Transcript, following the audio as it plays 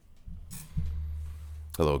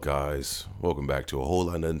Hello, guys. Welcome back to A Whole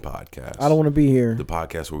Lot of Nothing podcast. I don't want to be here. The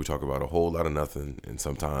podcast where we talk about a whole lot of nothing and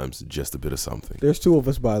sometimes just a bit of something. There's two of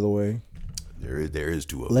us, by the way. There is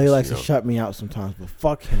two of us. Lay likes to shut me out sometimes, but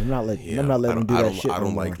fuck him. I'm not letting him do that shit. I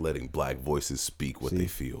don't no like more. letting black voices speak what they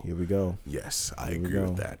feel. Here we go. Yes, I agree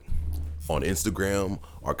with that. On Instagram,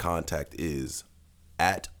 our contact is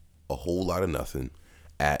at A Whole Lot of Nothing,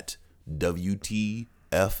 at WTFXCK.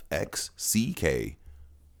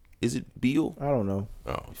 Is it Beal? I don't know.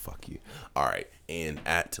 Oh, fuck you. All right. And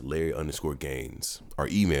at Larry_Gaines. Our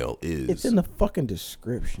email is... It's in the fucking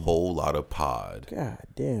description. Whole lot of pod. God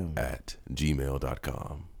damn. At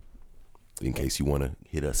gmail.com. In case you want to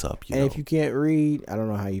hit us up, And if you can't read, I don't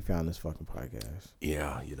know how you found this fucking podcast.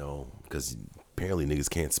 Yeah, because apparently niggas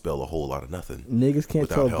can't spell a whole lot of nothing. Niggas can't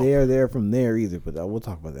tell there from there either, but we'll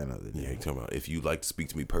talk about that another day. Yeah, you're talking about if you'd like to speak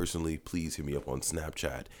to me personally, please hit me up on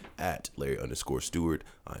Snapchat at Larry_Stewart.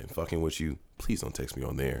 I am fucking with you. Please don't text me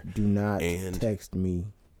on there. Do not text me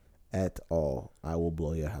at all. I will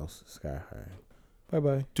blow your house sky high.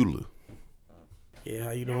 Bye-bye. Toodaloo. Yeah,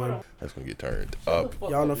 how you doing? That's gonna get turned up.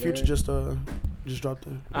 Y'all know Future just dropped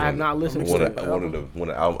it. I have not listened to it.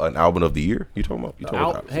 An album of the year? You talking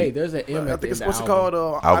about? Hey, there's an M. I think it's what's it called?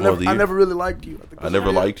 Album of the year? I never really liked you. I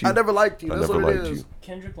never liked you. I never liked you. That's what it is.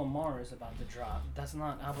 Kendrick Lamar is about to drop. That's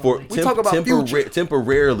not album For of the year. talk about Future.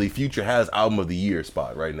 Temporarily, Future has album of the year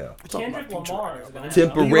spot right now. Kendrick Lamar is about to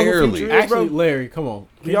Temporarily. Actually, Larry, come on.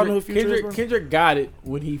 Y'all know who Future is, bro? Kendrick got it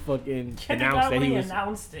when he fucking announced that he was.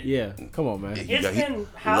 announced it. Yeah, come on, man.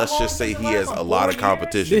 Let's just say he has a lot of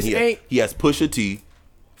competition. He has Pusha T,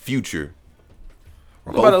 Future.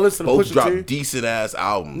 Both dropped decent ass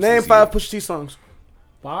albums. Name 5 Pusha T songs.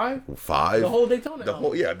 5? 5? The whole Daytona.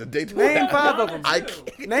 The Daytona. Name 5 of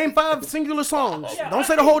them. Name 5 singular songs. Don't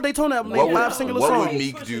say the whole Daytona album. Name 5 singular songs. What would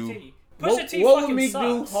Meek do? What would Meek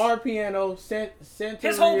do? Hard piano, Santeria.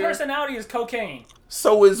 His whole personality is cocaine.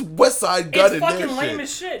 So is Westside Gun. It's fucking lame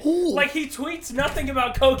as shit. Like, he tweets nothing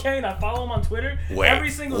about cocaine. I follow him on Twitter. Every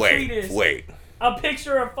single tweet is a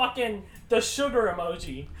picture of fucking the sugar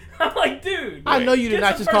emoji. I'm like, dude. I know you did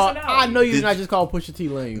not just call. I know you did not just call Pusha T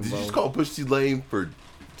lame, bro. Did you just call Pusha T lame for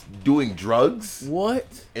doing drugs? What?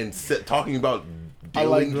 And talking about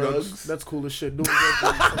dealing drugs? That's cool as shit. Doing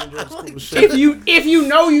drugs, cool as shit. If you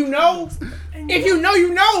know, you know. If you know,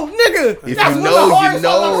 you know, nigga. If that's you one know, of the hardest you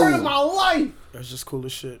know. songs I've heard in my life. That's just cool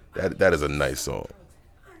as shit. That is a nice song.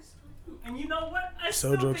 And you know what? I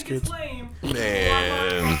Sell still drugs, think it's kids. lame.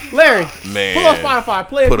 Man. Larry, Man. pull up Spotify.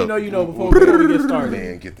 Play if you know, you know before we get started.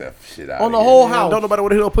 Man, get that shit out On of the here. whole house. Don't nobody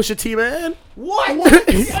want to hear no Pusha T, man. What?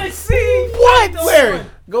 I see. What? Larry,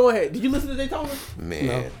 go ahead. Did you listen to Daytona? Man.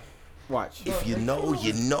 No. Watch. If you know,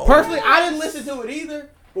 you know. Personally, I didn't listen to it either.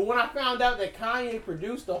 But when I found out that Kanye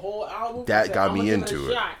produced the whole album, That I said, got "I'ma me give into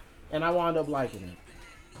a it." shot," and I wound up liking it.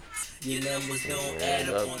 Your numbers don't add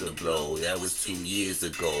up on the blow. That was 2 years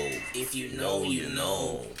ago. If you know, you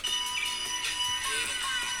know.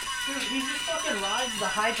 Dude, he just fucking rides the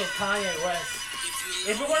hype of Kanye West.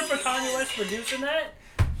 If it weren't for Kanye West producing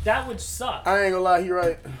that would suck. I ain't gonna lie, he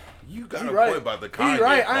right. You got He a right. point about the Kanye. He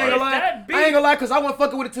right. I ain't gonna lie. That beat- I ain't gonna lie, cause I wasn't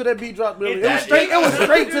fucking with it till that beat dropped. Really. If It was that straight. beat It was was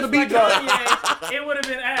straight to the beat drop. Kanye, it would have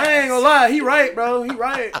been ass. I ain't gonna lie. He right, bro. He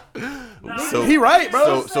right. So, He right,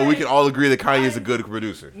 bro. So we can all agree that Kanye is a good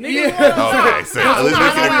producer. Yeah. Okay, so let's agree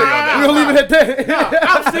on that. We're gonna leave it at that.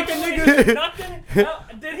 I'm sick of niggas.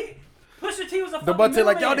 Nothing. Did he? Pusha T was a The fucking butt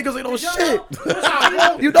like y'all middleman. niggas ain't no Did y'all shit. know?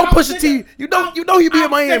 Pusha T- You don't push a T. You know he be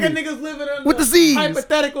in Miami. Sick of niggas living under With the Z's.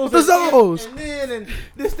 hypotheticals, With the Zos. and then and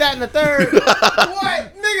this, that, and the third.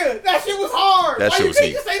 What, nigga? That shit was hard. That Why shit you was can't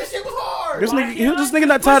heat. just say the shit was hard? This Why nigga, can't this I- nigga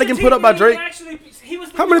not tired of getting Pusha put up by T Drake. he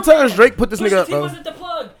was the How many middleman. times Drake put this nigga Pusha up, T bro? wasn't the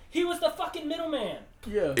plug. He was the fucking middleman.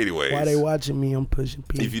 Yeah. Anyways. Why they watching me? I'm pushing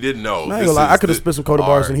P. If you didn't know, I ain't this gonna lie, is I could've spit some colder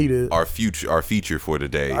bars than he did. Our feature for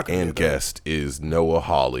today I could've and did that. guest is Noah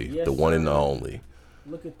Hawley, Yes, the one and the sir. only.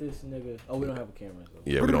 Look at this nigga. Oh, we don't have a camera. So.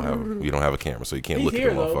 Yeah, we don't have a camera, so you can't He's look here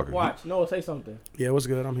at the though. motherfucker. Watch. Noah, say something. Yeah, what's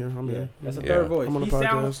good? I'm here. I'm here. That's a Yeah. third voice. I'm on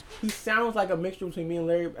the He sounds like a mixture between me and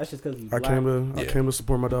Larry. That's just because he's I black. came to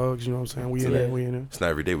support my dogs. You know what I'm saying? We in Yeah. there. We in there. It's not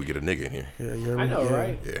every day we get a nigga in here. Yeah, you heard me? I know, Yeah.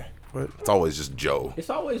 right? Yeah. What? It's always just Joe. It's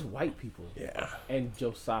always white people. Yeah. And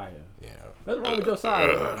Josiah. Yeah. What's wrong with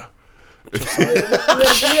Josiah?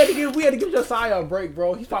 we had to give Josiah a break,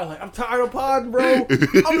 bro. He's probably like, I'm tired of podding, bro.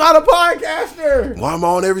 I'm not a podcaster. Why am I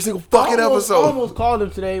on every single fucking I episode? almost called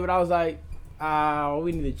him today, but I was like,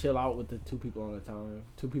 we need to chill out with the two people on at a time.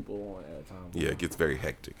 Two people on at a time. Yeah, it gets very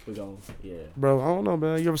hectic. We gon' yeah. Bro, I don't know,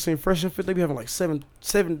 man. You ever seen Fresh and Fit? They be having like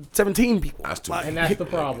 17 people. That's too And that's the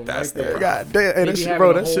problem. That's right the there. God damn, hey, They that be shit, having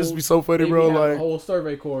bro. a That whole- shit be so funny, They bro. be having Like, a whole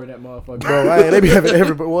survey core in that motherfucker. bro, they be having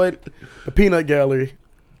everybody. What? The peanut gallery.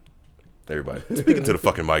 Everybody. Speaking to the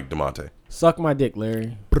fucking mic, DeMonte. Suck my dick,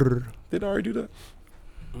 Larry. Did I already do that?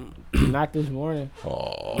 Not this morning.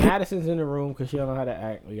 Oh. Madison's in the room because she don't know how to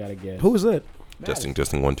act. We got to guess. Who is that? Testing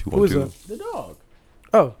 1 2 1 Who is 2. that? The dog.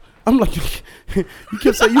 Oh, I'm like, you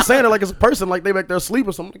kept saying it like it's a person, like they back there asleep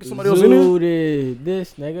or something. Like somebody else in there. Zooted.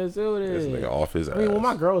 This nigga zooted. This nigga off his ass. I mean, when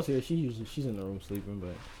my girl's here, she's in the room sleeping,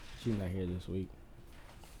 but she's not here this week.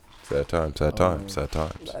 Sad times.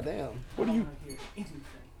 Goddamn. What are you?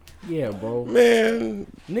 Yeah, bro. Man.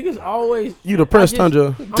 Niggas always. You depressed,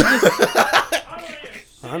 Tundra. I'm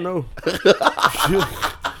I know.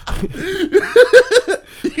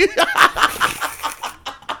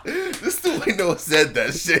 This is the way Noah said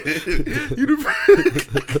that shit.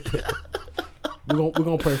 We're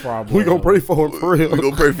gonna pray for our boy. We gonna pray for him for real. We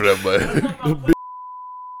gonna pray for that, man.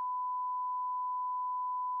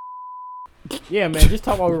 Yeah, man. Just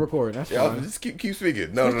talk while we're recording. That's Yeah, fine. just keep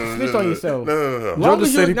speaking. No. Snitch on yourself. No. Joe Long just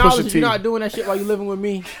as said you he acknowledge Pusha that T. you're not doing that shit while you living with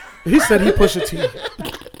me. He said he Pusha T.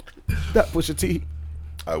 That Pusha T.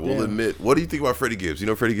 I will Damn. admit. What do you think about Freddie Gibbs? You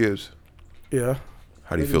know Freddie Gibbs? Yeah,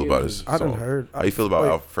 How do you Freddie feel about Gibbs his I done song? heard. How do you feel about Wait.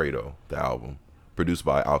 Alfredo, the album, produced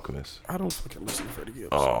by Alchemist? I don't fucking listen to Freddie Gibbs.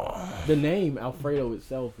 Oh, The name Alfredo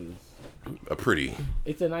itself is. a pretty.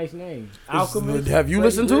 It's a nice name. Alchemist. have you Freddie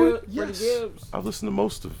listened to it? Gibbs, Freddie Gibbs. I've listened to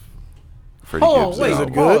most of Freddie Hold on, Gibbs' wait. Is it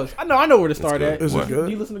album. good? Pause. I know where to start good. at. Is What? it good?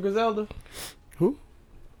 Do you listen to Griselda?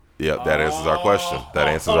 Yeah, that answers our question. That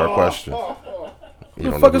answers our question.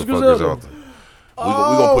 You The fuck is Griselda? We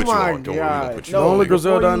gonna put you my on. Don't worry, we gonna God. put you The No, on. only nigga.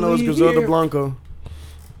 Griselda I you know is leave Griselda here- Blanco.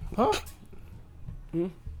 Huh?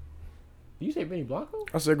 Did you say Benny Blanco?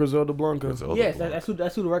 I said Griselda Blanco. Griselda Yes, Blanco.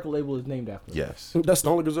 that's who the record label is named after. Yes. That's the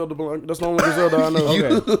only Griselda Blanco. That's the only Griselda I know.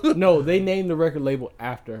 Okay. No, they named the record label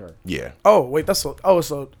after her. Yeah. Oh wait, that's so. Oh,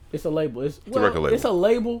 so It's a label. It's a record label. It's a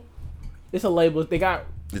label. It's a label. They got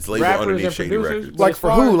It's labeled rappers underneath and Shady producers. Records. But like as for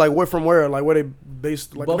far who? as Like where from where? Like where they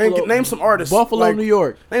based? Like Buffalo- name some artists. Buffalo, like, New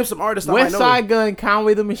York. Name some artists. I West might know. Side Gun,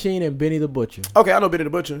 Conway the Machine, and Benny the Butcher. Okay, I know Benny the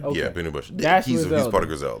Butcher. Okay. Yeah, Benny Bush. That's He's Griselda. part of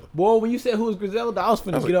Griselda. Boy, when you said who was Griselda, I was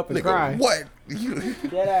finna I was get like, up and nigga, cry. What? You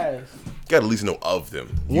Dead ass. gotta at least know of them.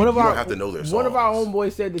 You One of don't our have to know their songs. one of our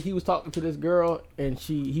homeboys said that he was talking to this girl and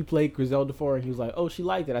he played Griselda for her and he was like, "Oh, she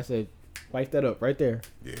liked it." I said, "Wipe that up right there.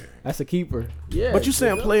 Yeah. That's a keeper." Yeah. But you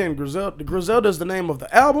saying playing Griselda? Griselda is the name of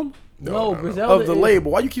the album no, Griselda of the is,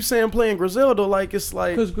 label. Why you keep saying playing Griselda? Like it's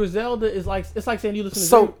like Because Griselda is like it's like saying you listen to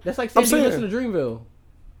So, that's like I'm saying you saying- listen to Dreamville.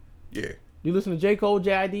 Yeah. You listen to J. Cole,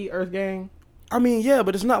 J.I.D., Earth Gang. I mean, yeah,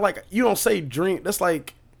 but it's not like you don't say dream. That's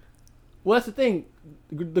like Well, that's the thing.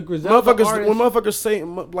 The Griselda motherfuckers. artists, When motherfuckers say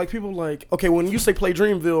like people like okay, when you say play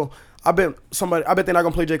Dreamville, I bet they're not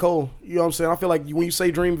gonna play J. Cole. You know what I'm saying? I feel like when you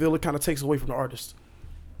say Dreamville, it kind of takes away from the artist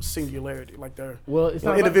singularity, like their well, it's you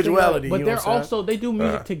know, not about individuality. but you know they're what I'm saying? also they do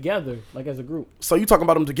music together, like as a group. So you talking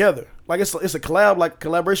about them together? Like it's a collab, like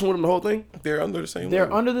collaboration with them, the whole thing. They're under the same They're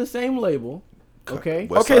label. under the same label. Okay.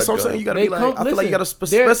 West Okay, Side so I'm Gun. saying you gotta They be like, come- I feel like you gotta listen,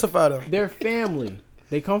 they're- specify them. They're family.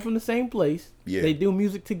 They come from the same place. Yeah. They do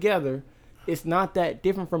music together. It's not that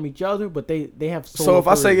different from each other, but they have. So if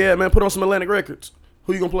I say yeah, man, put on some Atlantic Records,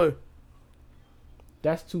 who you gonna play?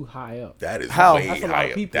 that's too high up. That is How? way That's a lot of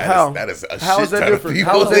higher. people. How? That is a How shit is that ton of different?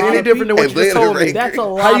 people. How is that That's a lot any of different than what you just Atlanta told me? Records. That's a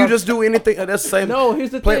lot. How you of, just do anything? That's the same. No, here's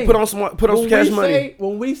the play, thing. put on some When Cash we Money. say,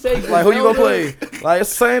 when we say Like who you gonna Griselda- play? Like it's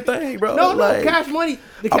the same thing, bro. No, like, Cash Money.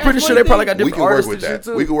 The I'm Cash pretty sure Money they probably thing- got We different can work artists with and that. shit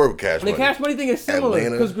too. We can work with Cash The Money. Cash Money thing is similar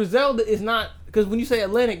Atlanta. because Griselda is not because when you say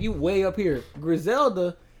Atlantic, you way up here.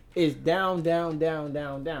 Griselda is down, down, down,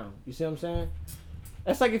 down, down. You see what I'm saying?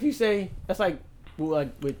 That's like if you say that's like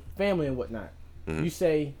with family and whatnot. Mm-hmm. You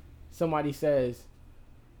say somebody says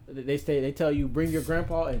they tell you bring your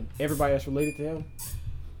grandpa and everybody that's related to him.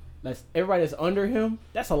 That's everybody that's under him.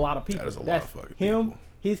 That's a lot of people. That is a lot that's of fucking him, people.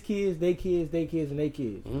 his kids, they kids, they kids, and they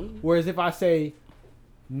kids. Mm-hmm. Whereas if I say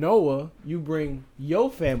Noah, you bring your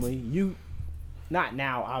family. You not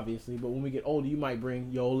now, obviously, but when we get older, you might bring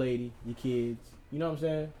your old lady, your kids. You know what I'm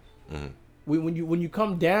saying? Mm-hmm. When you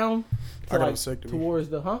come down to I got a like vasectomy. towards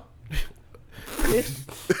the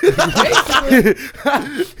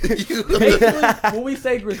basically, when we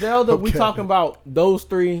say Griselda, we Okay. talking about those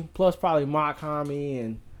three plus probably Mock Homie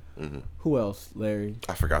and who else, Larry?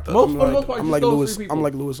 I forgot the. Most- other for one. the most part, I'm just like those Louis. three people. I'm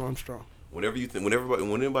like Louis Armstrong. Whenever you think, when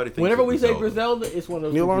anybody thinks. Whenever of we say Griselda, Griselda, it's one of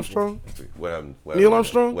those. Neil three Armstrong. what happened? Neil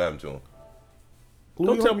Armstrong? What happened to him?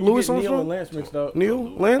 People. Don't tell me you Louis get Neil and Armstrong. Lance mixed up. Neil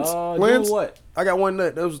Lance. Doing Lance. what? I got one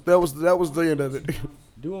nut. That was the end of it.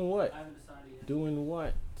 Doing what? I haven't decided yet. Doing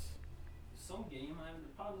what? Some game. I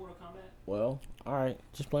haven't. Probably Mortal Kombat. Well, all right.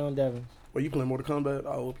 Just play on Devin. Well, you playing Mortal Kombat?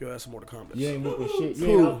 I'll whoop your ass in Mortal Kombat. You ain't whooping shit.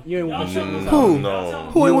 You ain't whooping shit in this house. Who? No.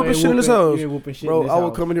 Who ain't whooping shit in this house? You ain't whooping shit Bro, in this I will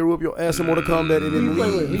house. come in here whoop your ass in Mortal Kombat and then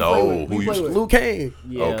leave. No. Who you? Liu Kang.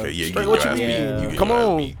 Yeah. Okay, yeah. Straight You what get you your ass mean? beat. You get Come your ass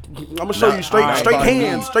on. beat. I'm gonna show you straight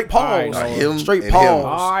hands, straight paws, Him straight and paws. him.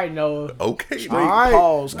 All right, Noah. Okay. Straight Alright.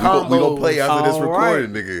 paws. We gonna play after this All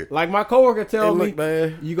recording, right. nigga. Like my coworker Hey, tell me, look,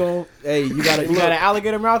 man. you got an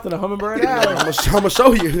alligator mouth and a hummingbird eye. I'm gonna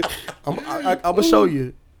show you. I'm gonna show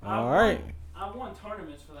you. All right. I won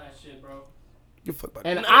tournaments for that shit, bro. You fuck about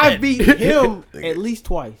And that. I beat him at least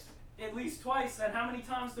twice, At least twice. And how many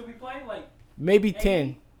times did we play? Like maybe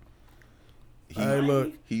 10. Hey,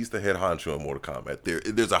 look. He's the head honcho in Mortal Kombat.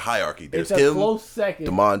 There's a hierarchy. There's It's a him, close second.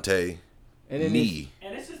 DeMonte, And then me,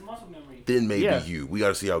 and it's just muscle memory. then maybe Yeah. you. We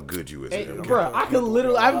gotta see how good you is. Hey, in it. bro, I could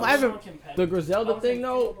literally. I haven't. Competitive. The Griselda thing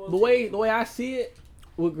though, the way I see it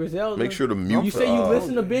with Griselda. Make sure to mute. You say you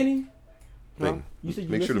listen to Benny. Thing. You said you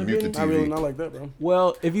Make sure to listen mute to the I TV. really not like that, bro.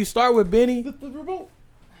 Well, if you start with Benny, and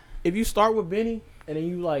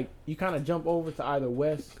then you kind of jump over to either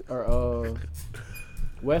West or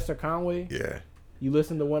Conway. Yeah. You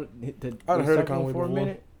listen to one to I the heard of second Conway one for a before.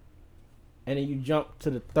 minute, and then you jump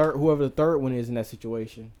to the third, whoever the third one is in that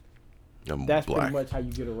situation. I'm That's black. pretty much how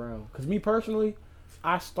you get around. Because me personally,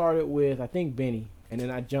 I started with I think Benny, and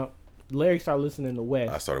then I jumped. Larry started listening to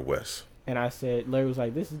West, I started West. and I said Larry was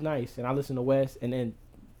like, "This is nice," and I listened to West, and then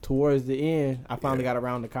towards the end, I finally got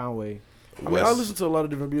around to Conway. I mean, I listen to a lot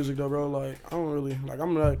of different music though, bro. Like, I don't really like.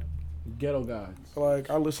 I'm not Ghetto Gods. like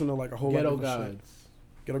I listen to like a whole Ghetto lot of different Gods. shit.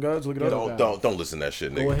 Ghetto Gods, look it Ghetto up. Gods. Don't listen to that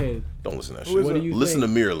shit, nigga. Go ahead. Don't listen to that Who is shit. What do you Listen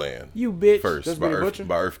think? to Mirrorland You bitch. first That's by Benny Earth, Butcher?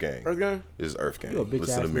 by Earth Gang. Earth Gang? This is Earth Gang. You a bitch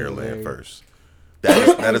Listen to ass nigga, Mirrorland Larry. first.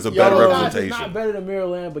 That is a better Ghetto Gods is representation. not better than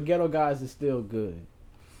Mirrorland, but Ghetto Gods is still good.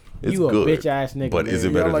 It's You a good, bitch ass nigga, but is it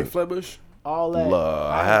man. better Y'all like than Flatbush? All that.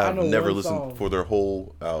 I have know never one listened song. for their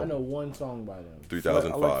whole I album. know one song by them.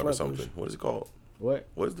 3005 I like or Flatbush. something. What is it called? What?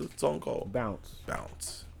 What is the song called? Bounce.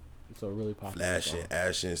 Bounce. It's a really popular Flash song. and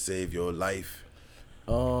ash and save your life.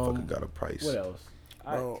 Fucking got a price. What else?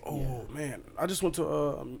 Man, I just went to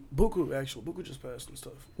Buku. Actually, Buku just passed and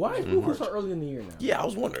stuff. Why is Buku so early in the year now? Yeah, I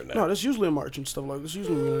was wondering that. No, that's usually in March and stuff like this.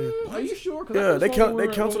 Usually, Are you sure? 'Cause I yeah, thought they some were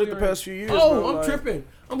canceled it the earlier. past few years. Oh, bro, I'm like, tripping.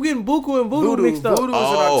 I'm getting Buku and Voodoo mixed up. Voodoo is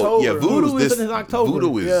in October. yeah, Voodoo Voodoo's is in October.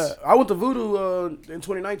 Voodoo is. Yeah, I went to Voodoo in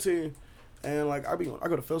 2019, and like I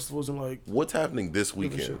go to festivals and like What's happening this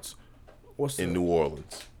different weekend shits. What's in that? New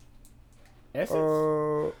Orleans?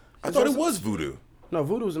 Essence? I thought it was Voodoo. No,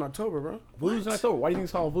 Voodoo's in October, bro. Voodoo's in October. Why do you think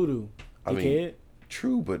it's called Voodoo? I mean, Dickhead?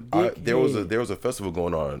 True, but Dickhead. there was a festival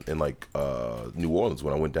going on in like New Orleans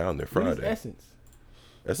when I went down there What is Friday. Essence?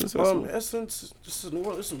 Essence Festival. Essence, this is New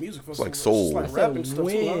Orleans. It's a music festival. like soul. It's like I rap said and stuff.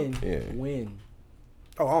 when? Too, huh? Yeah. When?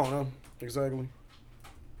 Oh, I don't know exactly.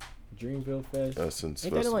 Dreamville Fest. Essence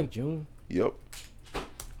Ain't that in Festival. like June? Yep.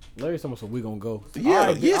 Larry's almost said we gonna go. Yeah. All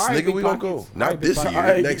right, Yes, all right, nigga, Big we gonna Pockets. go. All Not right, Big this Pockets. year.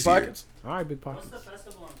 Alright, Next Big year. Pockets. All right, Big What's Pockets. the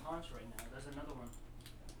festival in Punch right now? There's another one.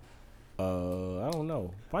 I don't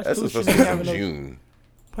know. Punch Essence Tool shouldn't be Festival having in no. June.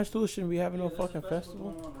 Punch Tool shouldn't be having no There's a fucking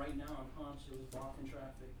festival. going on right now in Punch. It was blocking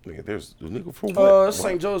traffic. Nigga, there's a nigga for what? That's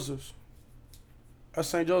St. Joseph's. That's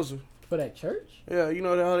St. Joseph. For that church? Yeah, you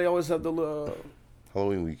know how they always have the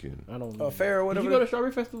Halloween weekend. I don't know. fair or Did whatever. you go to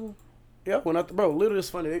Strawberry Festival? Yeah, when I bro, literally it's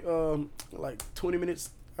funny. They, like 20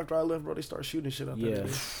 minutes after I left, bro, they started shooting shit out there.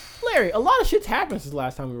 Yeah. Larry, a lot of shit's happened since the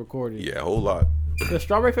last time we recorded. Yeah, a whole lot. The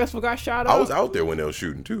Strawberry Festival got shot up. I was out there when they were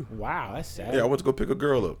shooting too. Wow, that's sad. Yeah, I went to go pick a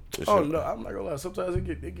girl up. and Oh shit. no, I'm not gonna lie. Sometimes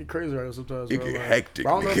it get crazy right here. Sometimes It bro. get Like, hectic, I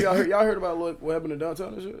don't know if nigga. y'all heard about what happened in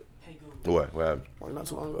downtown and shit. Hey, Google. What? What happened? Like not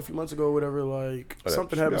too long ago, a few months ago, or whatever. Like Oh, that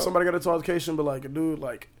something happened. shootout? Somebody got into altercation, but like a dude,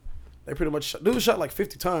 like they pretty much dude shot like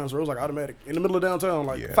 50 times. Bro, it was like automatic in the middle of downtown.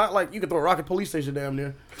 Like Yeah. like you could throw a rocket police station damn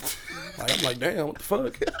near. Like I'm like, damn, what the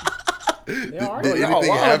fuck? Yeah, all right. Did Y'all anything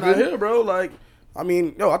wild happen? out here, bro. Like, I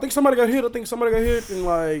mean, I think somebody got hit. And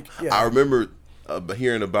like, yeah. I remember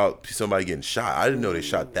hearing about somebody getting shot. I didn't know they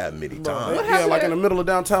shot that many times. What Yeah, happened like at- in the middle of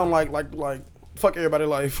downtown, like fuck everybody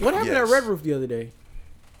life. What happened Yes. at Red Roof the other day?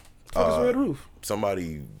 Fuck is Red Roof?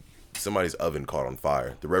 Somebody's oven caught on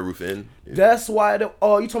fire. The Red Roof Inn. That's why. You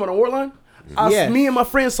talking about the war line? Yes. Me and my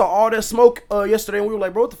friends saw all that smoke yesterday, and we were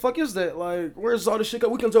like, "Bro, what the fuck is that? Like, where's all this shit?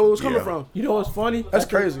 We couldn't tell where it was coming Yeah. from." You know what's funny? That's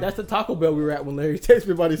crazy. That's the Taco Bell we were at when Larry texted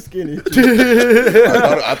me about his skinny.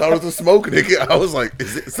 I thought it was a smoke, nigga. I was like,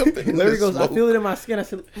 is it something? in Larry this goes, I smoke? feel it in my skin. I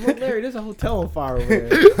said, look, Larry, there's a hotel on fire over there.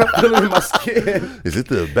 I feel it in my skin. Is it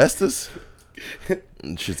the asbestos?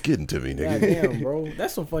 Shit's getting to me, nigga. God damn, bro.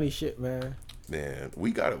 That's some funny shit, man. Man,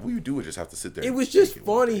 we do just have to sit there. It and was just take it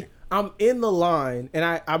one funny. day. I'm in the line, and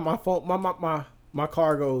I my phone, my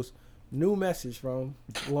car goes, New message from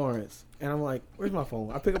Lawrence, and I'm like, "Where's my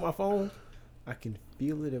phone?" I pick up my phone. I can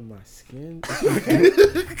feel it in my skin.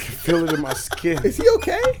 Feel it in my skin. Is he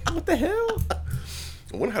okay? What the hell?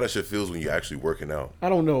 I wonder how that shit feels when you're actually working out. I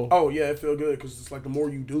don't know. Oh yeah, it feel good because it's like the more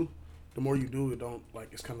you do, it don't like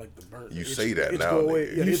it's kind of like the burn. You itch, say that now,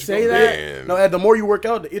 nigga. Yeah, you say that? Man. No, the more you work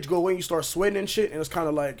out, the itch go away. And you start sweating and shit, and it's kind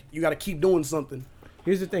of like you got to keep doing something.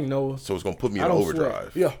 Here's the thing, Noah. So it's gonna put me in I don't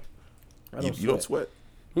overdrive. Yeah. You don't sweat.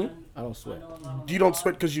 I don't sweat. You don't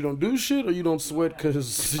sweat because you don't do shit, or you don't sweat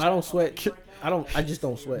because I don't sweat. I just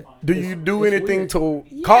don't sweat. Do you do it's anything weird. to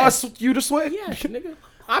Yes. cause you to sweat? Yeah, nigga.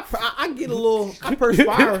 I get a little. I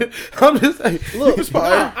perspire. I'm just saying. Look,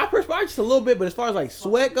 perspire. I perspire just a little bit, but as far as like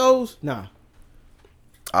sweat goes, nah.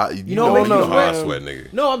 You know know, what makes you how I sweat? sweat,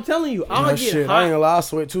 nigga. No, I'm telling you, I'll That get shit, hot. I ain't gonna lie, I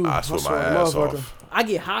sweat too. I sweat my like a ass motherfucker. off. I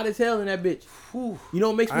get hot as hell in that bitch. Whew. You know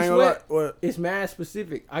what makes me I ain't gonna sweat? lie, what? It's mad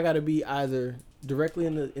specific. I gotta be either directly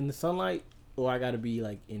in the sunlight, or I gotta be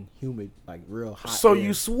like in humid, like real hot. So air.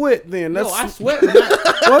 you sweat then? That's No, I sweat. But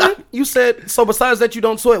not what you said. So besides that, you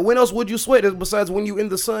don't sweat. When else would you sweat? Besides when you in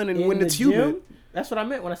the sun and in when the it's gym. humid. That's what I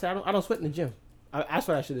meant when I said I don't sweat in the gym. That's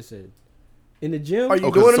what I should have said. In the gym. Are you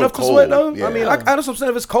 'cause doing it's so enough to sweat though? cold. Yeah. I mean, I understand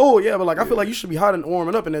if it's cold, yeah, but like I feel like you should be hot and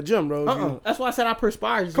warming up in that gym, bro. That's why I said I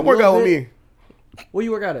perspire. Just Come a work little out with bit. me. Where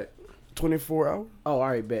you work out at? 24 hours. Oh, all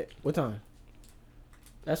right, bet. What time?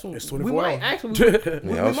 That's when It's we 24 might hours. actually.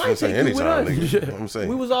 We Yeah, I was might gonna say take you with anytime, us. nigga. I'm saying.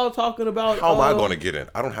 We was all talking about. How am I going to get in?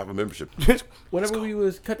 I don't have a membership. Whenever we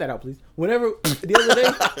was cut that out, please. Whenever the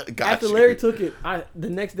other day Got after you. Larry took it, the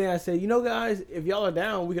next day I said, you know, guys, if y'all are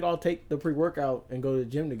down, we could all take the pre-workout and go to the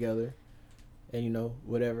gym together, and you know,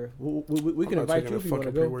 whatever. We can invite you if you want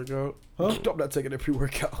to go. Pre-workout. Huh? I'm not taking a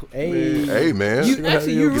pre-workout. Hey, Hey, man. you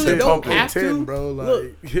actually you really Get don't pumping. have to, 10, bro, like-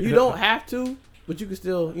 Look, you don't have to, but you can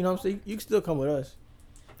still, you know what I'm saying. You can still come with us.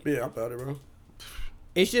 Yeah, I'm about it, bro.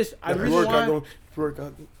 It's just the reason Pre-workout why. going.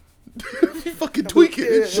 Pre-workout. Fucking tweaking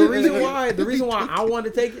Yeah, and shit. The reason why I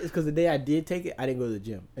wanted to take it is because the day I did take it, I didn't go to the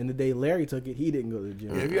gym, and the day Larry took it, he didn't go to the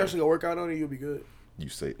gym. Yeah, if you actually go work out on it, you'll be good. You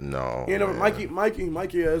say no. You know, man.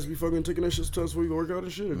 Mikey has be fucking taking that shit to us before you go work out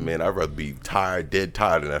and shit. Man, I'd rather be dead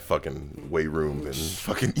tired in that fucking weight room than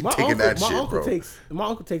fucking taking that my shit, uncle bro. my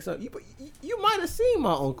uncle takes up. You might have seen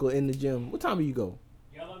my uncle in the gym. What time do you go?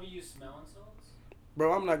 Y'all ever use smelling salts?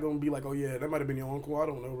 Bro, I'm not gonna be like, oh yeah, that might have been your uncle. I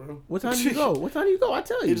don't know, bro. What time do you go? What time do you go? I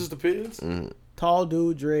tell you. It just depends, Tall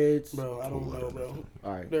dude, dreads. bro. I don't know, bro.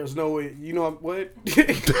 All right. There's no way. You know what?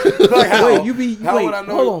 Like how? Wait, you be How wait. would I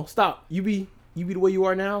know? Hold on, stop. You be the way you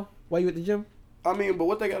are now while you at the gym. I mean, but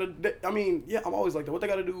what they gotta? I mean, yeah, I'm always like that. What they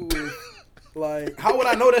gotta do with? Like, how would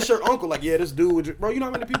I know that's your uncle? Like, yeah, this dude, with, bro. You know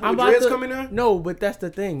how many people with dreads come in there? No, but that's the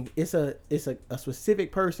thing. It's a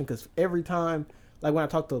specific person because every time, like when I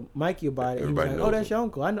talk to Mikey about it, he was Everybody like, knows "Oh, that's him. your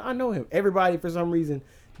uncle. I know him." Everybody for some reason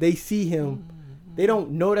they see him. They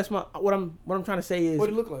don't know that's my. What I'm trying to say is, What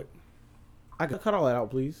do he look like? I can cut all that out,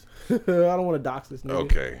 please. I don't want to dox this nigga.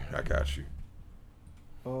 Okay, I got you.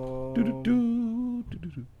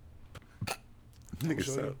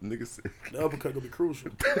 Nigga said, The uppercut gonna be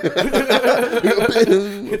crucial.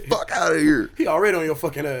 fuck out of here. He already on your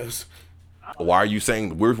fucking ass. Why are you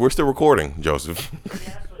saying we're still recording, Joseph?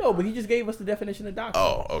 No, but he just gave us the definition of dox.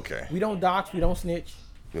 Oh, okay. We don't dox. We don't snitch.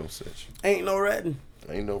 You don't snitch. Ain't no ratting.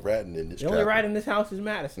 Ain't no ratting in this. The only trap. rat in this house is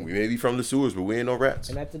Madison, We may be from the sewers, but we ain't no rats.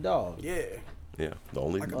 and that's a dog. Yeah. Yeah, the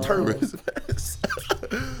only Like a term turtle. is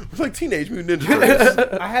it's like Teenage Mutant Ninja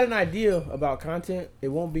Turtles. I had an idea about content. It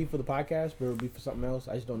won't be for the podcast, but it'll be for something else.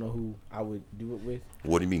 I just don't know who I would do it with.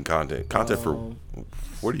 What do you mean content? Content for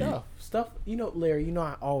what do you? Stuff. You know, Larry. You know,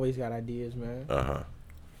 I always got ideas, man.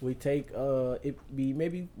 We take it be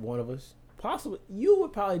maybe one of us. Possibly, you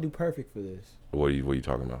would probably do perfect for this. What are you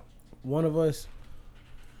talking about? One of us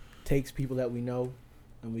takes people that we know,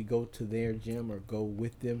 and we go to their gym or go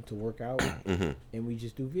with them to work out, and we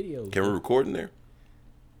just do videos. Can we record in there?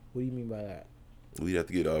 What do you mean by that? We'd have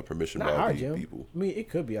to get permission Not by our the gym. people. I mean, it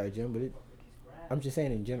could be our gym, but I'm just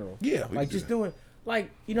saying in general. Yeah, we like can do just that. doing, like,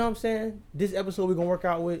 you know what I'm saying? This episode we're gonna work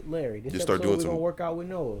out with Larry. This Just start episode doing we're some- gonna work out with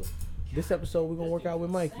Noah. This episode we're gonna work out with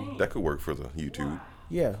Mikey. That could work for the YouTube.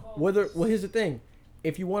 Yeah. Well, here's the thing.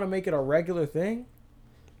 If you want to make it a regular thing,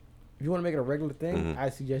 I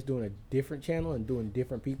suggest doing a different channel and doing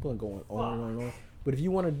different people and going on and on and on. But if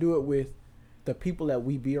you want to do it with the people that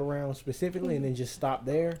we be around specifically and then just stop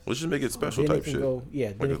there, Let's just make it special then type it can shit. go. Yeah,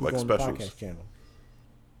 then Like- it can like go on the specials. podcast channel.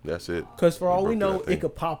 That's it. Because for all we broke know, that thing. it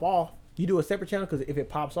could pop off. You do a separate channel because if it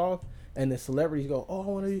pops off and the celebrities go, "Oh, I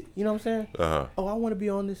want to," you know what I'm saying? Uh huh. Oh, I want to be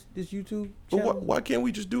on this YouTube But channel. why can't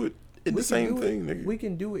we just do it It's the same thing, nigga. We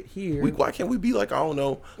can do it here. Why can't we be like, I don't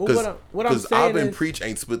know? Because I've been Preach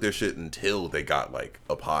ain't split their shit until they got like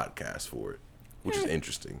a podcast for it, which is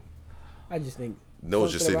interesting. I just think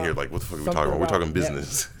Noah's just sitting here like, what the fuck are we talking about? We're talking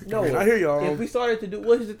business. No, I hear y'all. If we started to do,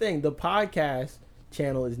 what's the thing? The podcast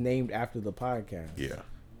channel is named after the podcast. Yeah.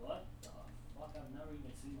 What the fuck? I've never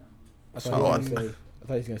even seen that. I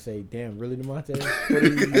thought he was gonna say, "Damn, really, DeMonte? What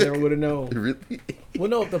you never would have known." Really? Well,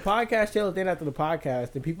 no. If the podcast channel is named after the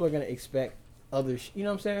podcast, then people are gonna expect other. You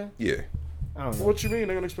know what I'm saying? Yeah. I don't know. What you mean?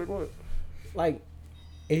 They're gonna expect what? Like,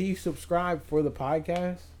 if you subscribe for the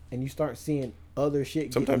podcast and you start seeing other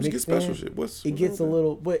shit, sometimes you get special shit. It gets a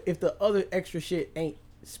little. But if the other extra shit ain't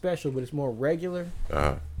special, but it's more regular,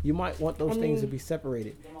 you might want those things to be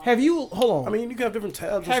separated. Have you? Hold on. I mean, you can have different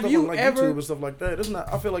tabs. Have and stuff you on, like ever YouTube and stuff like that? It's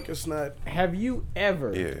not. I feel like it's not. Have you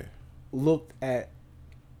ever looked at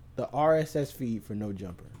the RSS feed for No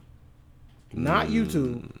Jumper? Not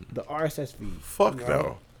YouTube. The RSS feed. Fuck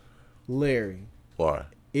no. Larry. Why?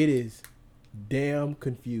 It is damn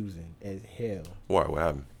confusing as hell. Why? What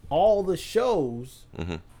happened? All the shows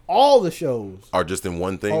are just in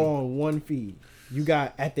one thing on one feed. You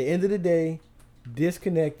got At the End of the Day,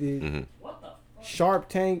 Disconnected, Shark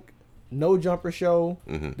Tank, No Jumper Show,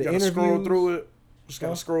 the interviews. Scroll through it. Just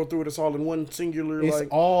gotta scroll through it. It's all in one singular. It's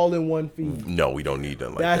all in one feed. No, we don't need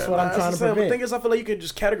them like That's that. what I'm trying to prevent. The thing is, I feel like you can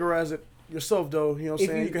just categorize it yourself, though. You know what I'm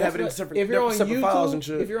saying? You can have it in separate files and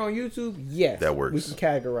shit. If you're on YouTube, yes, that works. We can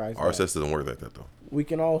categorize. RSS doesn't work like that though. We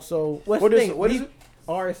can also. What is it?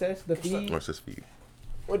 RSS, the feed. RSS feed.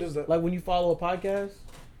 What is that? Like when you follow a podcast.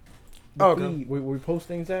 Feed, where we post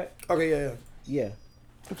things at. Okay, yeah.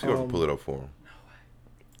 Let's go pull it up for him.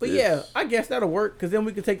 But yeah, I guess that'll work because then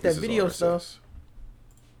we can take that video stuff.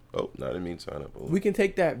 Oh, no, I didn't mean sign up. We can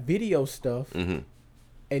take that video stuff and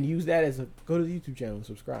use that as go to the YouTube channel and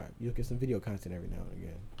subscribe. You'll get some video content every now and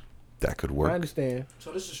again. That could work. I understand.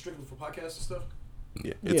 So this is strictly for podcasts and stuff?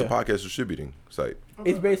 Yeah, it's a podcast distributing site.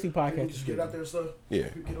 It's basically podcast. Just get it out there and stuff. Yeah.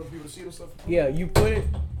 Get other people to see it and stuff. Yeah, you put it.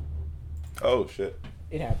 Oh shit!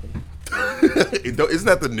 It happened. Isn't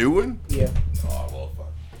that the new one? Yeah. Oh well, fuck.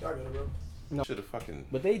 I got it, bro. No. Should have fucking.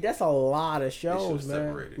 But that's a lot of shows, man.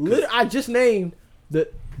 Separated. I just named the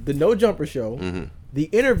No Jumper show, the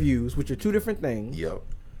interviews, which are two different things. Yep.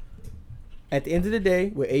 At the End of the Day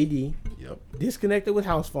with AD. Yep. Disconnected with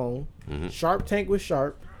House Phone. Sharp Tank with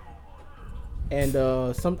Sharp. And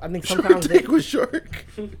I think sometimes Sharp Tank with Shark.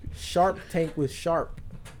 Sharp Tank with Sharp.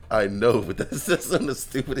 I know, but that's on the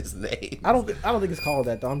stupidest name. I don't think it's called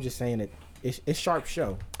that though. I'm just saying it's Sharp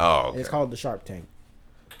Show. Oh, okay. And it's called the Sharp Tank.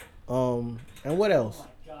 And what else?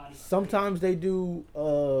 Sometimes they do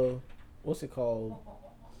what's it called?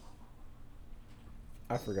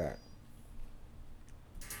 I forgot.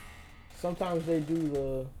 Sometimes they do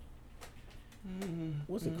the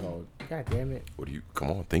what's it called? God damn it! What do you?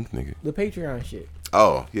 Come on, think, nigga. The Patreon shit.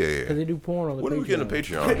 Oh yeah. Because they do porn on the Patreon. When are we getting a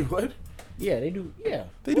Patreon? Wait, what? Yeah, they do. Yeah,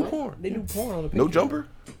 they do porn. They do porn on the Patreon. No Jumper.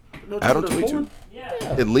 No Adam 22.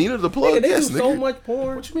 Yeah. And Lena the Plug. Nigga, they Yes, do nigga. so much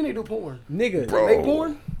porn. What you mean they do porn? Nigga, Bro. They make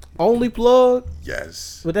porn? Only Plug.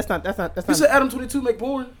 Yes. But that's not. You said Adam 22 make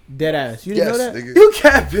porn? Dead ass. You didn't Yes, know that? nigga. You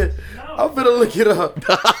capping? I'm finna look it up.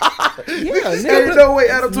 Yeah, Ain't no way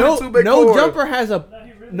Adam 22 make No porn. Jumper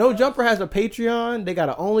has a Patreon. They got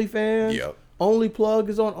an OnlyFans. Yep. Only Plug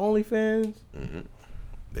is on OnlyFans.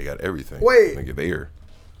 They got everything. Wait. Nigga, there.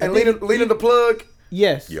 And Lena the Plug?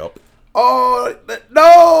 Yes. Yup. Oh,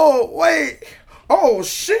 no. Wait. Oh,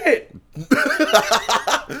 shit.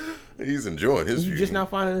 He's enjoying his You view. just now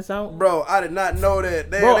finding this out? Bro, I did not know that.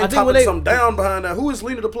 They Bro, I think topping when something down behind that. Who is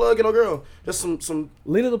Lena the Plug and no girl? Just some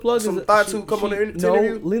Lena the Plug Some is thought to come on the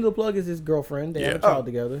interview? Lena the Plug is his girlfriend. They have a Yeah. child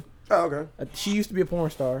together. Oh, okay. She used to be a porn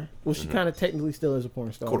star. Well, she kind of technically still is a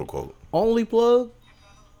porn star. Quote unquote. Only Plug?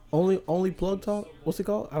 Only Plug Talk? What's it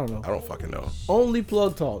called? I don't know. I don't fucking know. Only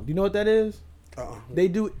Plug Talk. Do you know what that is? Uh-uh. They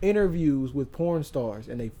do interviews with porn stars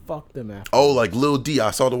and they fuck them after. Oh, like Lil D.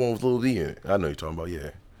 I saw the one with Lil D in it. I know you're talking about. Yeah.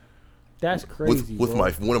 That's crazy. With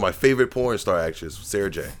bro. one of my favorite porn star actresses,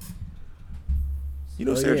 Sarah J. You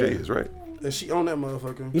know who Sarah J is, right? And she on that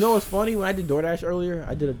motherfucker. You know what's funny? When I did DoorDash earlier,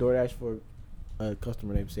 I did a DoorDash for a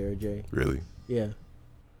customer named Sarah J. Really? Yeah.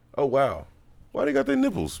 Oh wow. Why they got their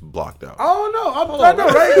nipples blocked out? Oh no, I know,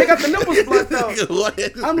 right? They got the nipples blocked out. What?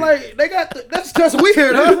 I'm like, they got that's just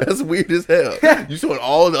weird, huh? That's weird as hell. You showing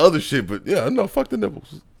all the other shit, but yeah, no, fuck the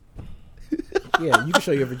nipples. Yeah, you can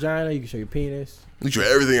show your vagina, you can show your penis, You show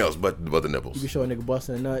everything else but the you can nipples. show a nigga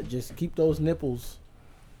busting a nut. Just keep those nipples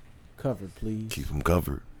covered, please. Keep them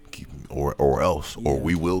covered. Keep them, or else, or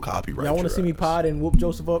we will copyright. Y'all want to see me pod and whoop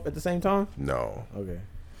Joseph up at the same time? No. Okay.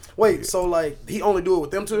 Wait, so like he only do it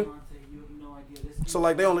with them two? So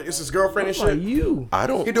like they only it's his girlfriend and shit. You? I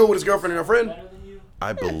don't. He do it with his girlfriend and her friend.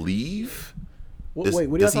 I believe. Wait,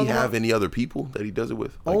 what does he talking have about? any other people that he does it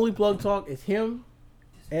with? Like, Only Plug Talk is him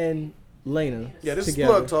and Lena. Yeah, this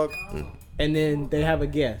together. is Plug Talk. And then they have a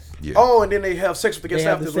guest. Yeah. Oh, and then they have sex with the guest They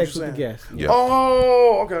have after. the Is sex what with you're the saying. guest. Yeah.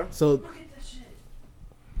 Oh, okay. So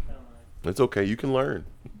It's okay. You can learn.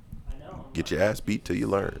 I know. Get your ass beat till you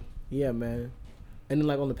learn. yeah, man. And then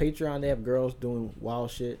like on the Patreon, they have girls doing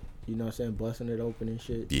wild shit. You know what I'm saying? Busting it open and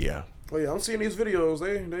shit. Yeah. Oh yeah, I'm seeing these videos.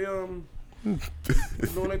 They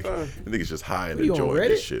doing their thing. Niggas just high and You on enjoying Reddit?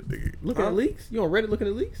 this shit, nigga. Looking at leaks? You on Reddit looking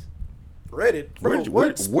at leaks? Reddit, bro. Where-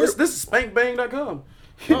 This is spankbang.com.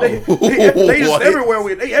 Oh. They just What? everywhere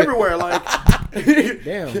with. They everywhere like.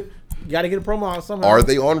 Damn. You got to get a promo on somehow. Are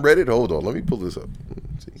they on Reddit? Hold on. Let me pull this up.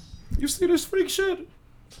 Let's see. You see this freak shit?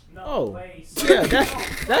 No Oh. way. Yeah,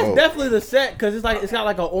 that's Oh. definitely the set because it's like it's got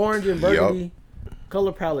like an orange and burgundy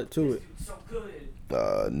color palette to it. So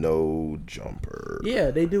good. No jumper.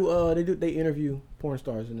 Yeah, they interview porn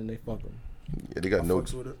stars and then they fuck them. Yeah, they got no.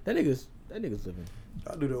 Fucks with it. That nigga's living.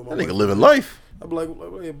 I do that with my That nigga wife. living life. I'd be like,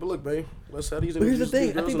 hey, but look, babe, let's have these. But here's the these thing.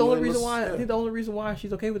 I girls think and the only then reason let's- why yeah. I think the only reason why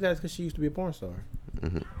she's okay with that is because she used to be a porn star.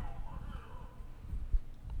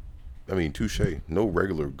 I mean, touche. No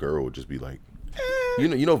regular girl would just be like, you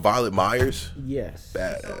know, Violet Myers, Yes.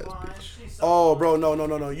 badass bitch. Oh, bro,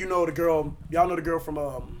 no. You know the girl. Y'all know the girl from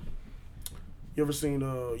You ever seen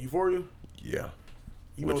Euphoria? Yeah.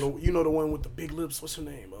 You Which- know the one with the big lips. What's her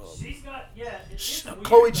name? She's got it's weird,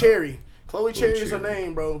 Chloe though. Cherry. Chloe Cherry is her Cherry.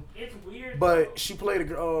 name, bro. It's weird. though. But she played a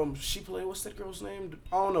girl. She played what's that girl's name?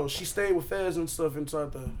 I don't know. She stayed with Fez and stuff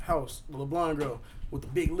inside the house. The little blonde girl with the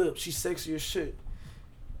big lips. She's sexy as shit.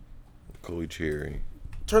 Chloe Cherry.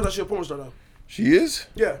 Turns out she a porn star though. She is?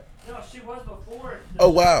 Yeah. No, she was before. Oh,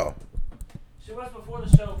 wow. She was before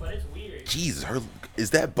the show, but it's weird. Jesus,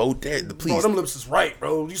 is that boat there? Bro, Please. them lips is right,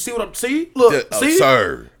 bro. You see what I'm? See, look, see,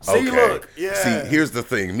 Sir. See, Okay. look, yeah. See, here's the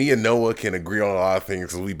thing. Me and Noah can agree on a lot of things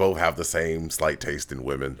because we both have the same slight taste in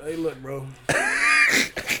women. Hey, look, bro.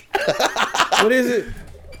 What is it?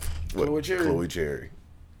 What? Chloe Cherry. Chloe Cherry.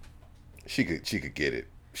 She could get it.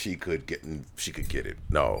 She could get it.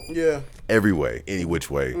 No. Yeah. Every way, any which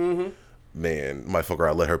way. Mm-hmm. Man, might fuck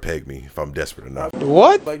around, let her peg me if I'm desperate enough.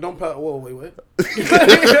 What? Like, don't pout. Whoa, wait. what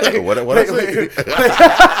I say?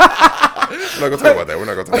 We're not gonna talk about that. We're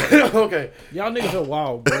not gonna talk about that. Okay. Y'all niggas are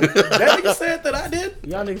wild, bro. That nigga said that I did.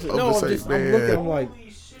 Y'all niggas. I'm No, just I'm saying, looking. man. I'm like,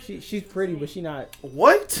 she's pretty, but she not.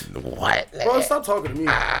 What? What? Bro, stop talking to me.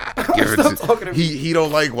 Give it Stop talking to me. he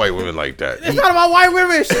don't like white women like that. It's not about white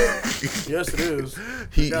women. Yes, it is.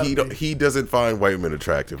 He doesn't find white men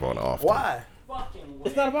attractive on often. Why? Fucking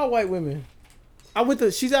It's not about white women.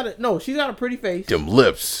 She's got a pretty face, Them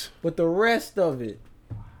lips. but the rest of it,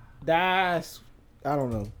 I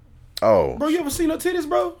don't know. Oh. Bro, you ever seen her titties,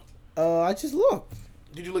 bro? I just looked.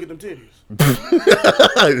 Did you look at them titties?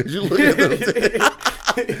 Did you look at them?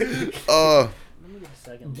 Let me get a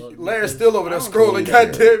second look. Larry's because still over there I don't scrolling. believe God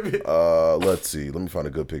it. damn it. Let's see. Let me find a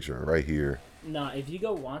good picture right here. Nah, if you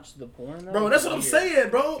go watch the porn, though, Bro, that's what I'm it's saying,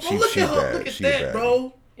 bro. Bro, look she at her. bad. Look at She that, bad.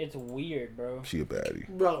 bro. It's weird, bro. She a baddie.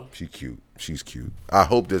 Bro, She cute. She's cute. I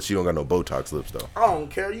hope that she don't got no Botox lips though. I don't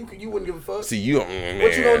care. You wouldn't give a fuck. See you. Man.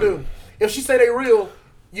 What you gonna do? If she say they real,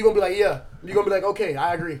 you gonna be like, yeah. You gonna be like, okay,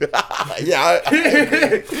 I agree. Yeah.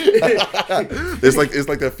 It's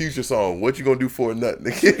like that Future song. What you gonna do for a nut?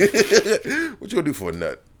 What you gonna do for a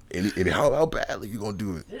nut? And how badly you gonna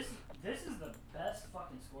do it? This is the best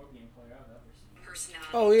fucking Scorpion player I've ever seen.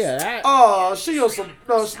 Oh yeah, that. Oh, she on some.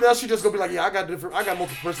 No, now she just gonna be like, yeah, I got multiple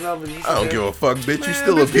personalities. I don't give a fuck, bitch. You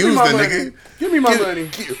still bitch, give me abused my the money. nigga. Give me my money.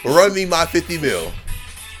 Run me my 50 mil.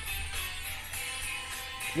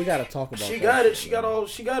 We gotta talk about. She that. got it. She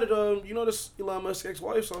got it. You know this Elon Musk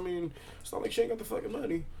ex-wife. So I mean, it's not like she ain't got the fucking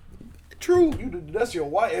money. True. That's your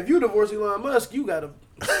wife. If you divorce Elon Musk, you gotta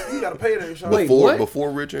pay that. Shit. Wait, what?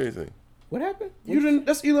 Before Rich or anything. What happened? You didn't.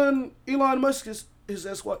 That's Elon Musk is his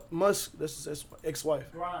ex-wife. Musk. That's his ex-wife.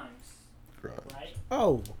 Grimes, Right. right?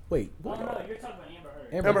 Oh wait, Oh what? no, you're talking about Amber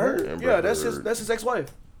Heard. Amber Heard. Amber Yeah, that's Heard. his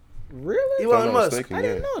ex-wife. Really? Elon I'm not Musk. mistaken, I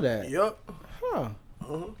didn't yeah. know that. Yup. Huh?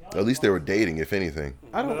 At least they were dating, if anything.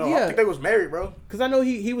 I don't. I Yeah, think they was married, bro. because I know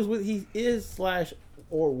he was with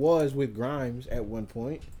was with Grimes at one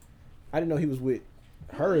point. I didn't know he was with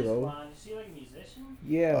her Who's though. Grimes? Is she like a musician?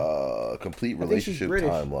 Yeah. Complete I think she's relationship British.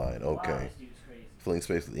 timeline. Wow, Okay. this dude's crazy. Filling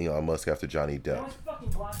space with Elon Musk after Johnny That Depp. was fucking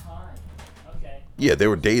Black Pine. Okay. Yeah, they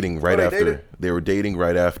were dating right they after. dated? They were dating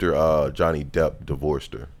right after Johnny Depp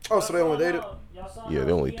divorced her. Oh, so they only dated. Y'all saw Yeah, how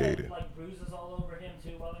they only he had, dated. like bruises all over him too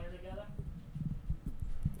while they were together.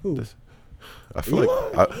 Who? This- I feel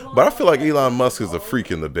but I feel like Elon Musk is a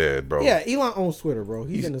freak in the bed, bro. Yeah, Elon owns Twitter, bro.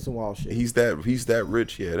 He's into some wild shit. He's that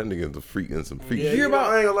rich. Yeah, that nigga's a freak and some freak. Yeah, shit.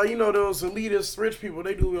 I ain't gonna lie, those elitist rich people,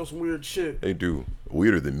 they do some weird shit. They do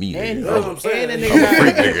weirder than me. And that's what I'm saying. And I'm a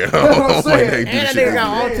freak nigga. That's what I'm saying. And that nigga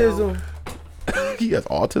got autism. He has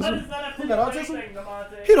autism. He got autism?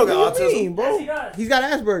 He don't got autism, bro. Yes, he does. He's got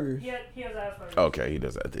Asperger's. He has Asperger's. Okay, he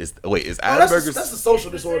does that. Is Asperger's? That's a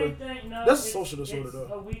social disorder. No, That's a social disorder, it's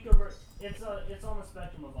though. A weaker. It's on the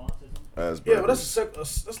spectrum of autism. Asperger's. Yeah, but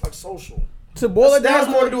that's like social. To boil it That down, has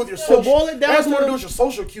more to do with your social. To boil it down, that has more to do with your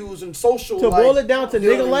social cues and social. To boil it down to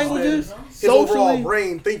nigga languages, his overall socially,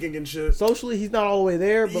 brain thinking and shit. socially, he's not all the way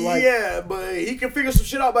there, but like, yeah, but he can figure some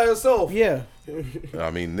shit out by himself. yeah.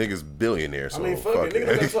 I mean, niggas billionaires. So fuck it.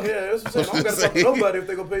 Niggas don't that's what I'm saying. I don't gotta talk to nobody if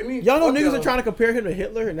they gonna pay me. Y'all know Fuck niggas y'all. are trying to compare him to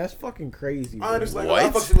Hitler, and that's fucking crazy. Bro. I just like, What?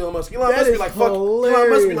 I fuck Elon Musk. Elon That Musk be is like, fuck. Elon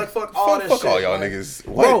Musk be like, fuck all that shit. Fuck all y'all like, niggas.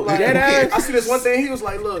 Bro, Like, dead ass. I see this one thing. He was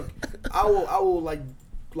like, look, I will like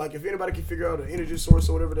if anybody can figure out an energy source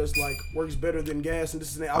or whatever that's like works better than gas and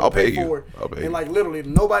this and that, I'll pay for it. I'll pay and you. like literally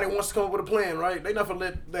nobody wants to come up with a plan, right? They not gonna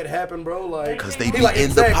let that happen, bro. Like Cause they he be like in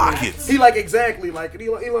exactly, the pockets. He like exactly like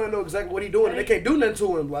Elon know exactly what he doing and they can't do nothing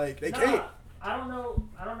to him. Like they can't. I don't know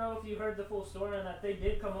if you heard the full story on that. They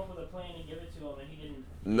did come up with a plan and give it to him, and he didn't.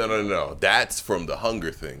 No. That's from the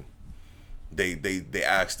hunger thing. They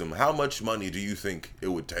asked him, how much money do you think it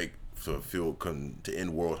would take to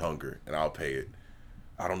end world hunger, and I'll pay it.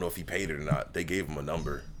 I don't know if he paid it or not. They gave him a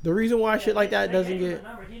number. The reason why shit like that doesn't get.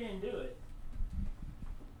 He didn't do it.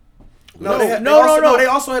 No. They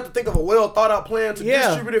also had to think of a well thought out plan to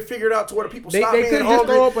distribute it, figure it out to where the people stop being couldn't hungry.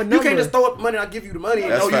 just throw up a number. You can't just throw up money. I'll give you the money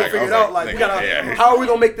and That's know you fact. figure it Okay. out. Like we gotta, how are we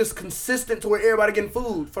gonna make this consistent to where everybody getting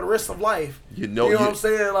food for the rest of life? You know what I'm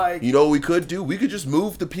saying? Like, you know what we could do? We could just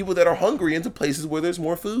move the people that are hungry into places where there's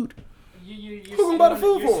more food. You're who gonna buy the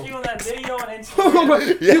food for him? You're that video on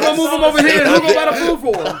Instagram. You gonna move them over here? Who gonna buy the food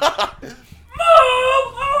for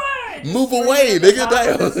him? Move away,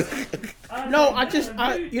 nigga. No,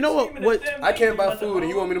 you know what? I can't buy food, and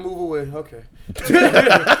you want me to move away? Okay.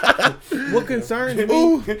 What concerns me?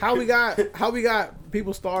 How we got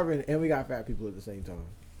people starving and we got fat people at the same time.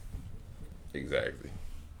 Exactly.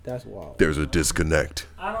 That's wild. There's a disconnect.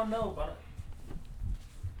 I don't know, but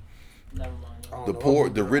never mind. The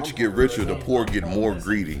rich get richer, the poor get more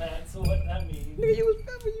greedy. So what that means? Nigga, you was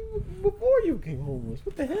fat before you became homeless.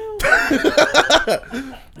 What the hell?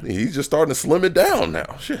 He's just starting to slim it down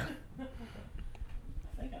now. Shit. I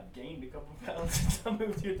think I've gained a couple pounds since I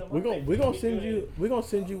moved here. We're gonna send you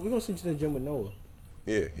to the gym with Noah.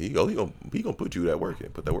 Yeah, he gonna put you that work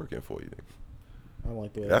in, put that work in for you. I don't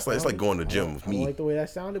like the way That's like, it's like going to the gym with me. I don't like the way that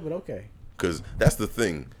sounded, but okay. Cause that's the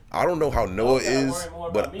thing. I don't know how Noah is,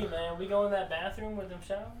 but me, man. We go in that bathroom with them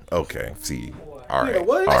showers. okay. See, all right,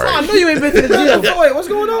 what? all That's how I right. know you ain't been to the gym. Wait, what's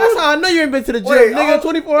going on? That's how I know you ain't been to the gym. Wait, Nigga,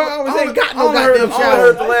 24 hours ain't got no I heard goddamn I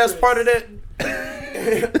heard shower. the last part of that.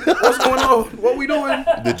 What's going on? What we doing?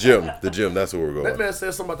 The gym. That's where we're That going. man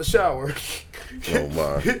said something about the shower. Oh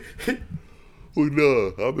my. Well,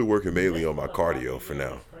 no, I've been working mainly on my cardio for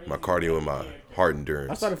now. My cardio and my heart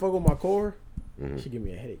endurance. I started focusing on my core. She give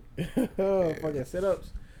me a headache. Fucking sit-ups,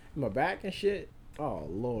 my back and shit. Oh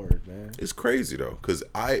Lord, man. It's crazy though, cause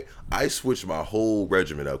I switched my whole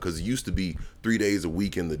regimen up, cause it used to be 3 days a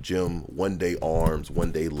week in the gym, 1 day arms,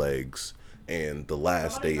 1 day legs, and the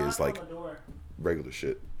last day is like regular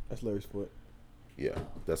shit. That's Larry's foot. Yeah,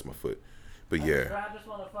 that's my foot. But yeah. Grab this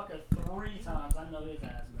motherfucker 3 times. I know his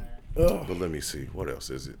ass, man. Ugh. But let me see, what else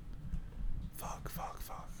is it? Fuck.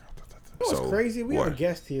 You know what's crazy? We have a what?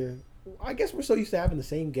 guest here. I guess we're so used to having the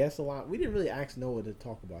same guests a lot. We didn't really ask Noah to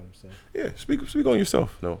talk about himself. Yeah, speak on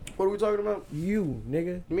yourself. No. What are we talking about? You,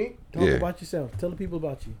 nigga. Me? Talk Yeah. about yourself. Tell the people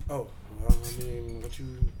about you. Oh, well, I mean,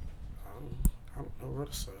 I don't know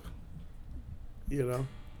what to say. You know,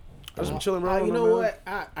 I just been chilling around. You know what?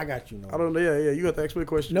 I got you, Noah. I don't know. Yeah. You got to ask me a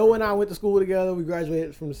question. Noah and I went to school together. We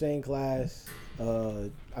graduated from the same class.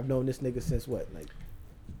 I've known this nigga since what, like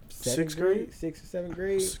Sixth grade? 6th or 7th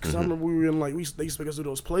grade. Because I remember we were in like they used to make us do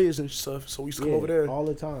those plays and stuff, so we used to come over there. all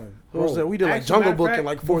the time. What was Bro, that? We did like actually, Jungle matter Book of in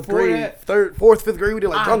like fact, 4th before grade, that, 4th, 5th grade. We did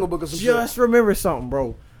like Jungle Book or some shit. Just remember something,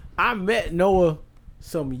 bro. I met Noah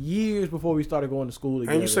some years before we started going to school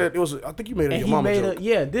together. And you said it was. I think you made it and your he mama made joke.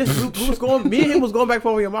 we was going. Me and him was going back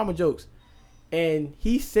for your mama jokes, and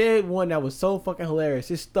he said one that was so fucking hilarious.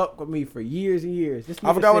 It stuck with me for years and years. This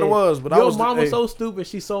I forgot what it was, but your I was mom was so stupid.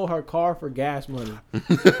 She sold her car for gas money. And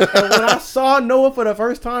when I saw Noah for the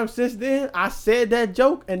first time since then, I said that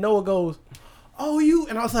joke, and Noah goes, "Oh, you,"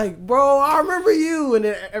 and I was like, "Bro, I remember you." And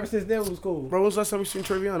then ever since then, it was cool. Bro, when was the last time you seen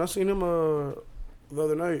Trevion? I seen him the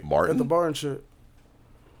other night Martin? at the bar and shit.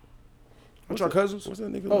 Aren't y'all cousins? What's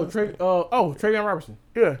that nigga? Oh, last name? Travion Robertson.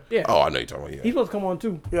 Yeah. Yeah. Oh, I know you're talking about. He's Yeah. supposed to come on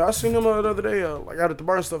too. Yeah, I seen him the other day, like out at the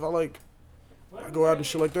bar and stuff. I go out and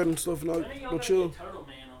shit like that and stuff, and When are I y'all go gonna chill. get Turtle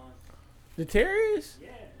Man on? Deterius? Yeah.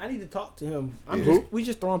 I need to talk to him. Who? We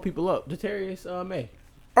just throwing people up. Deterius May.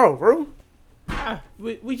 Oh, bro.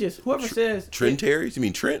 We just whoever says Trent Terry's? You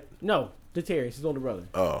mean Trent? No, Deterius, his older brother.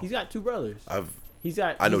 Oh. He's got 2 brothers. I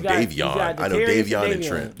I know Davion. I know Davion and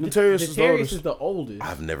Trent. Deterius is the Deterius oldest. is the oldest.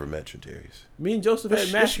 I've never met Trent Terry's. Me and Joseph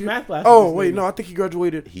had math class. Oh, with this wait, nigga. no, I think he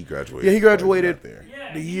graduated. He graduated. Yeah, he graduated. Right there.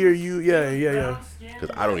 Yeah. The year you, yeah.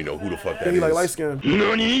 Because I don't even know who the fuck that Yeah, is. he like light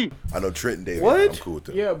skin. I know Trent and Davion. What? I'm cool with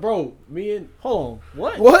them. Yeah, bro. Me and hold on.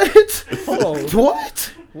 What? What? Hold on.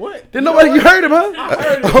 What? What? Didn't nobody, you heard him, huh? I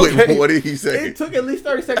heard it. Wait, what did he say? It took at least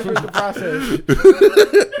 30 seconds for it to process.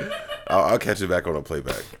 I'll catch it back on a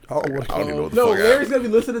playback. Oh, I don't even know what the No, fuck Larry's happened. gonna be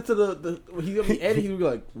listening to the he's gonna be editing. He's gonna be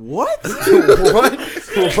like, what? What?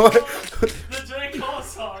 What? The J. Cole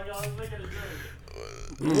song. I was thinking of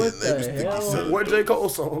Drake. What the hell? What J. Cole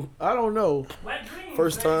song? I don't know. Wet Dreams.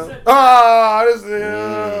 First they time. said- Ah, this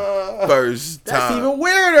First That's time. even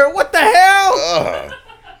weirder. What the hell?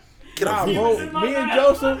 Get Nah, off He bro. was in my Me and math-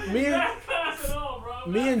 Joseph, me and math class at all, bro.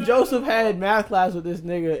 me Math and class Joseph at all. had math class with this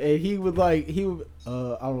nigga, and he would I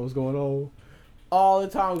don't know what's going on. All the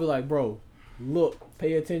time, be like, bro, look,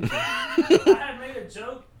 pay attention. I had made a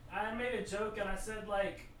joke, and I said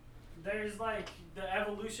like, there's like the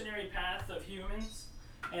evolutionary path of humans,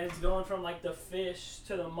 and it's going from like the fish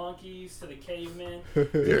to the monkeys to the cavemen to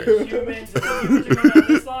the humans, and the humans are going down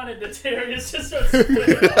this line, and the Terriers just starts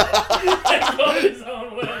splitting off and going his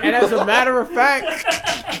own way. And as a matter of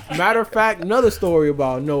fact, another story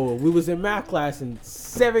about Noah. We was in math class in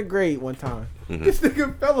 7th grade one time. This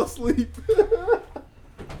nigga fell asleep.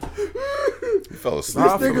 He fell asleep.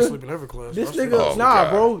 Nah, I This fell nigga- asleep in every class. This I nigga, Oh,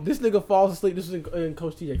 God. bro. This nigga falls asleep. This was in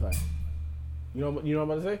Coach TJ class. You know what I'm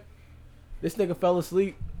about to say? This nigga fell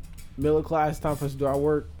asleep. Middle of class, time for us to do our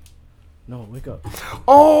work. No, wake up.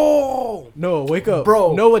 Oh! No, wake up.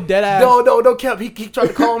 Bro. Noah dead ass. No, Cap. He tried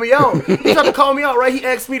to call me out. He tried to call me out, right? He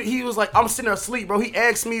asked me, he was like, I'm sitting there asleep, bro. He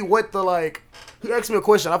asked me what the, he asked me a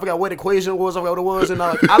question. I forgot what equation was, I forgot what it was. And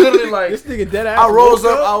I literally, This nigga dead ass. I rose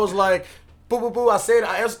woke up, I was like, boo, boo, boo. I said,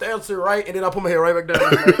 I answered the answer right, and then I put my head right back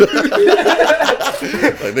down. Like,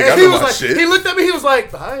 Like, nigga, I and he know was my like, shit. he looked at me, he was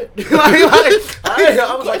like, all right.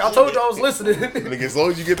 I was like, I told you I was listening. Nigga, as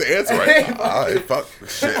long as you get the answer right. Alright, fuck.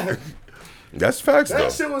 Shit. That's facts, though.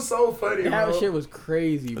 That shit was so funny, That bro. shit was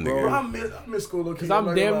crazy, Nigga. Bro, bro. I miss school little Cause kid. I'm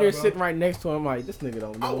not damn gonna near lie, bro. sitting right next to him. Like, this nigga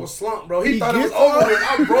don't know. I was slumped, bro. He He thought it was gets over up. with.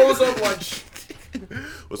 I rose up like,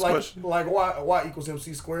 What's the question? like y equals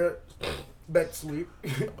MC squared. Back to sleep.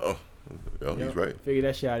 Oh, yo, he's right. Figure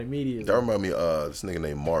that shit out immediately. That remind me of this nigga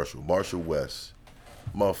named Marshall West.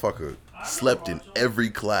 Motherfucker slept in every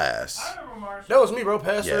class. I remember Marshall. That was me, bro.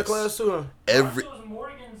 Passed Yes. that class too. Huh? Every Marshall was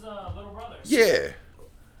Morgan's little brother. yeah.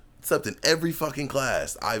 Slept in every fucking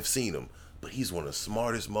class. I've seen him. But he's one of the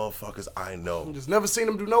smartest motherfuckers I know. Just never seen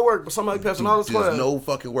him do no work, but somebody passing all his There's class. no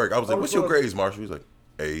fucking work. I was like, All what's his your class. grades, Marshall? He's like,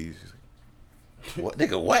 A's. He's like, what?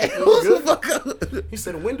 Nigga, what? What the fuck? He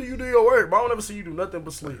said, "When do you do your work? Bro, I don't ever see you do nothing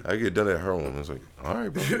but sleep." I get done at home. I was like, all right,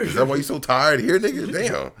 bro. Is that why you so tired here, nigga?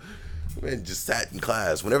 Damn. Man, just sat in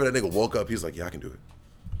class. Whenever that nigga woke up, he was like, yeah, I can do it.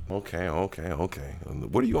 Okay.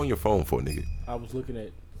 What are you on your phone for, nigga? I was looking at.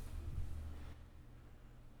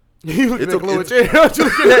 He looking It's at okay. Chloe Cherry. What you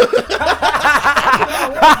looking at?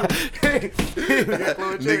 He looking at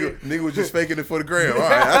Chloe Cherry. Nigga was just faking it for the gram. All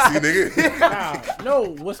right, I see, nigga. Nah, no,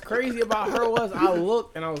 what's crazy about her was I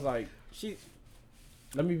looked and I was like,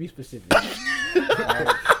 let me be specific.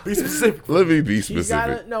 Be specific. Let me be She's got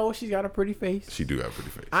a pretty face. She do have a pretty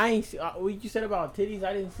face. I ain't see, what you said about titties.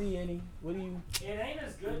 I didn't see any. What do you? It ain't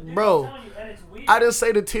as good, dude. Bro, I'm telling you, and it's weird. I didn't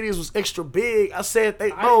say the titties was extra big. I said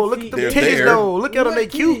they. I Bro, didn't look see- at them They're titties there. though. Look at them. They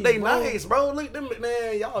What cute. They titties, bro? nice, bro. Look at them.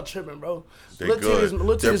 Man, y'all tripping, bro. They Little good. titties.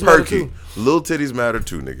 Little They're titties matter perky. too. Little titties matter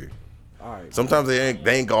too, nigga. All right. Sometimes they ain't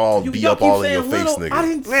gonna all be y'all up keep all in your saying face, little. I nigga.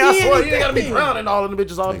 didn't Man, I see swear you ain't gotta be anything. grounding all in the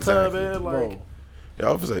bitches all the time, Exactly. man. Like, Bro. Yeah,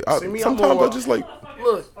 I was like, See, me, I'm sometimes more- I just like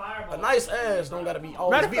look, a nice ass don't gotta be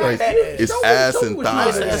always Matter be of a fact, fat ass. it's Show me- ass show me and what you Nice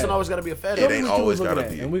thighs. looking ass at. don't always gotta be a fat It ass. ain't What you always was looking gotta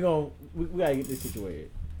at, be. And we gotta get this situated.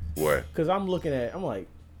 What? Cause I'm looking at. I'm like,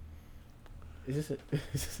 is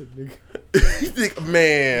this a nigga? No,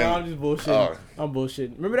 Man. I'm just bullshitting. I'm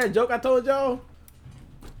bullshitting. Remember that joke I told y'all?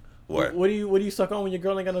 What? What do you suck on when your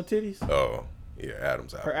girl ain't got no titties? Oh, yeah,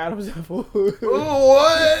 Adam's Her out. Adam's apple.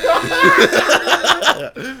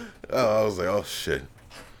 Oh, I was like, oh shit.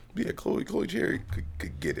 Yeah, Chloe Cherry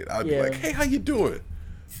could get it. I'd be Yeah. like, hey, how you doing?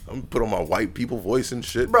 I'm gonna put on my white people voice and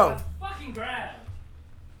shit. Bro, Fucking grab.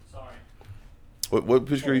 Sorry. What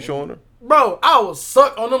picture are you showing her? Bro, I will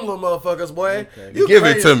suck on them little motherfuckers, boy. Okay. You Give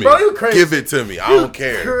crazy. it to me. Bro, you crazy. Give it to me. I don't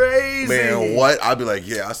care. Crazy. Man, what? I'd be like,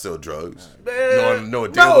 yeah, I sell drugs. Man, No,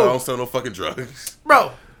 damn well bro. I don't sell no fucking drugs.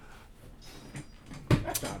 Bro,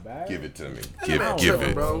 That's not bad. Give it to me. man Give tripping,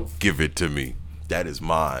 it. bro. Give it to me. That is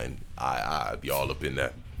mine. I be all up in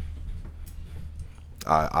that.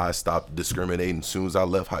 I stopped discriminating as soon as I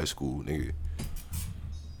left high school, nigga.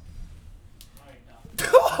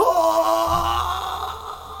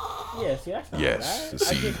 Yeah, see, that's not Yes, bad.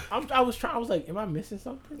 see. I was like, am I missing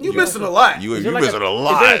something? You missing a lot. You Is there missing a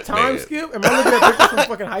lot, Is there a time man. skip? Am I looking at pictures from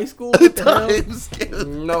fucking high school? What the hell? Time skip.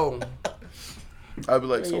 No. I'd be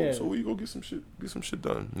like, so Yeah. so we go get some shit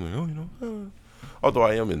done. I'm like, oh, you know. Although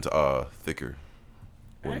I am into thicker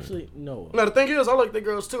women. Actually, no. No, the thing is, I like the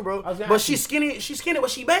girls too, bro. I was gonna But ask she's skinny,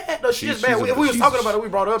 but she bad. No, she's She's bad. a- If we was she's- talking about it, we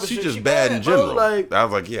brought her up. And She's shit. just She bad in bro. general. Like, I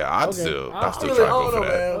was like, yeah, I'd Okay. still I try really, to I don't go for know,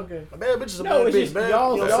 that. man. Okay. A bad bitch is a No, bad it's bitch, just man.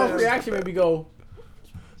 y'all's You know what I'm saying? reaction made me go,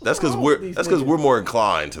 That's because wrong we're with these that's because niggas? we're more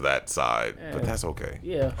inclined to that side, Yeah. but that's okay.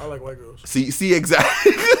 yeah. I like white girls. See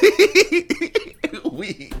exactly.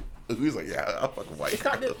 we was like, yeah, I fucking white. It's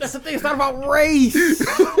not, that's the thing. It's not about race.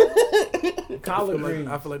 Collard greens.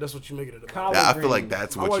 I feel like that's what you make it about. Collard Yeah, I feel like greens.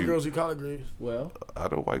 that's My what white you. girls eat collard greens. Well, I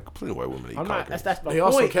know plenty of white women eat I'm collard not. greens. That's my They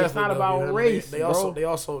also point. Catholic. It's not though, about you know what I mean? race, They bro.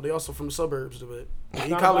 also from the suburbs, but they eat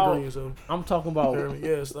not collard about- greens. So I'm talking you know what I about. mean?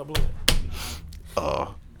 Yeah, stop playing. Uh,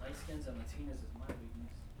 Light skins and Latinas is my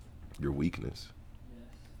weakness. your weakness.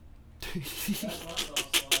 Yes.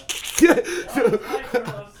 That's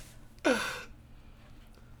my sauce.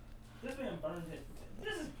 This man burned it.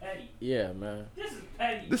 This is petty. Yeah, man. This is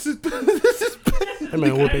petty. This is That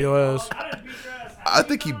man whooping your ass. I done beat your ass. I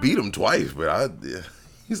think he beat him twice, but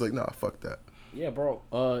he's like, nah, fuck that. Yeah, bro.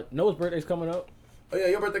 Noah's birthday's coming up. Oh yeah,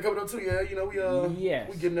 your birthday coming up too. Yeah, you know we Yes.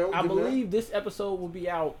 we getting there. We I getting there. believe this episode will be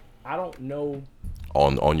out. I don't know.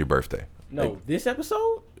 On your birthday. No, Like, this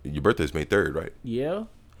episode. your birthday's May 3rd, right? Yeah.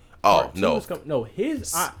 Oh Part two no. is no,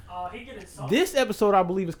 his. He getting soft. This episode, I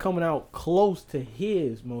believe, is coming out close to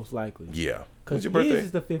his, most likely. Yeah. Because When's your birthday? his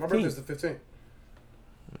is the 15th. My birthday's the 15th.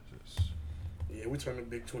 Yeah, we turning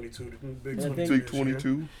big 22. Big Yeah, I 22. think- this year.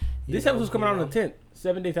 22. This episode's coming out on the 10th,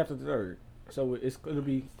 7 days after the 3rd. So it'll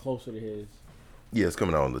be closer to his. Yeah, it's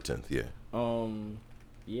coming out on the 10th. Yeah.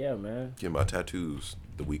 Yeah, man. Getting my tattoos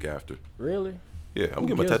the week after. Really? Yeah, I'm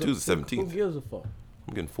getting my tattoos the 17th. Who gives a fuck?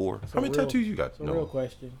 I'm getting 4. It's How a many real- tattoos you got? It's a real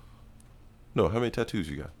question. No, how many tattoos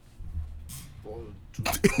you got? Wow.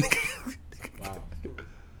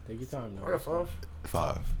 Take your time, I though. got 5.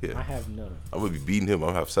 5. I Yeah. have none. I'm gonna be beating him. I'm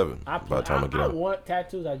gonna have 7 by the time I get out. want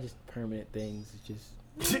tattoos. I just permanent things. It's just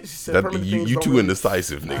She said That, permanent you things you don't too really-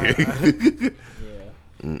 indecisive, nigga. yeah.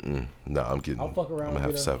 Nah, I'm kidding. I'll fuck around I'm gonna and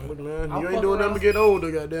have get a- 7. Look, man, I'll you ain't fuck doing nothing around. to get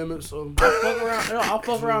older, goddamn it. So Fuck around. No, I'll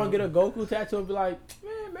fuck around and get a Goku tattoo and be like,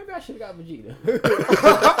 man, maybe I should have got Vegeta.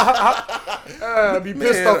 I'd be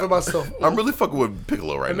pissed Man. off at myself. I'm really fucking with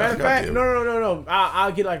Piccolo right As a now. matter of fact, Goddamn. no.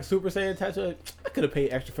 I'll get like a Super Saiyan tattoo. I could have paid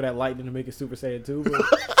extra for that lightning to make it Super Saiyan 2. But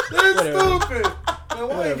That's whatever. stupid. Man,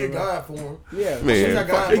 why you get God for him? Yeah, Man, I got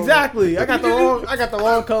God exactly. I got the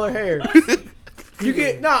wrong color hair. You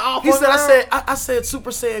get I'll He fuck said, around. I said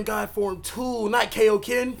Super Saiyan God Form 2, not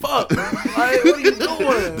Kaioken. Fuck. Like, what are you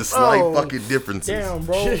doing? The slight bro? fucking differences. Damn,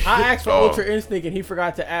 bro. I asked for Oh. Ultra Instinct and he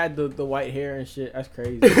forgot to add the white hair and shit. That's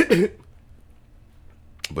crazy.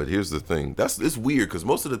 But here's the thing. It's weird because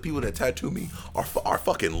most of the people that tattoo me are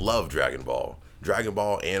fucking love Dragon Ball,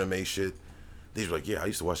 anime shit. They're like, yeah, I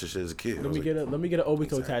used to watch this shit as a kid. I Let was me get an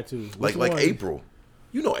Obito tattoo. like Which one? April.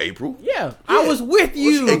 You know April. Yeah, I was with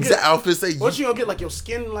you. Exactly. I was finna say What you gonna get, like your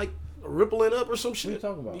skin like rippling up or some shit? you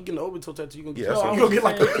talking about? You get an Obito tattoo, you gonna get, Yeah, that's you what gonna I'm get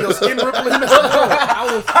like saying. your skin rippling up.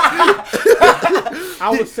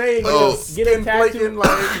 I was saying Oh. get a Skin tattoo flaking,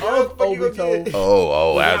 like, of what you gonna Obito. get?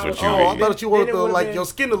 Oh, Yeah, that's I what was- you Oh, I mean. thought you wanted Then it to would've like been- your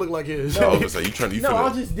skin to look like his. I was gonna say you No, I'll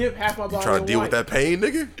finna just dip half my body. trying to in deal white. with that pain,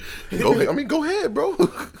 nigga. Go ahead, bro.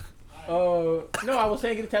 No, I was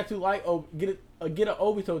saying get a tattoo like get an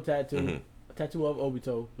Obito tattoo, Mm-hmm. a tattoo of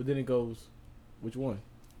Obito, but then it goes, which one?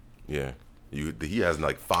 Yeah, he has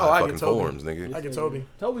like 5 Oh, I get fucking Toby. forms, nigga. I get Toby.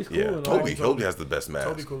 Toby's cool. Yeah, and all. Toby has the best mask.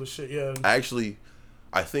 Toby cool as shit. Yeah. Actually,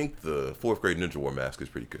 I think the 4th grade Ninja War mask is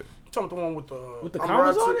pretty good. You talking about the one with the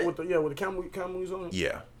cameras on it? with the cameras on it.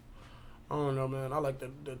 Yeah, I don't know, man. I like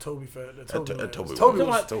the Toby fat. The Toby. Toby Toby, was- Toby Talking was.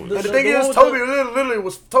 about Toby. the- And the the thing one is, with Toby literally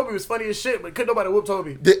was funny as shit, but couldn't nobody whoop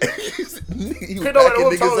Toby. he was Couldn't nobody backing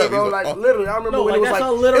whoop niggas Toby, up. bro. He was Like literally, I remember No, when like, it was that's like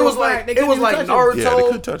a literal it was fact. They like it was couldn't like even touch him. Naruto. Yeah, they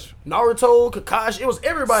couldn't touch him. Naruto, Kakashi, it was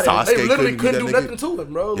everybody. Sasuke They literally couldn't couldn't do do that nothing to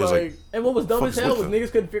him, bro. It was Like, like- And what was dumb Fuck as hell is was with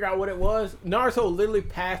niggas couldn't figure out what it was. Naruto literally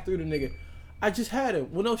passed through the nigga. I just had him.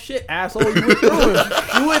 Well, no shit, asshole. You went through him.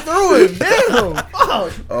 You went through him. Damn.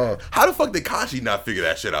 Fuck. How the fuck did Kashi not figure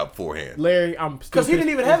that shit out beforehand? Larry, I'm still Because he didn't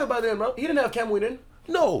pissed. even have it by then, bro. He didn't have Kamui then.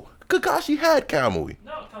 No, Kakashi had Kamui.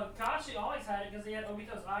 No, Kakashi always had it because he had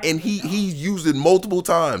Obito's eyes. And he used it multiple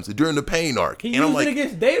times during the pain arc. He and used I'm like, it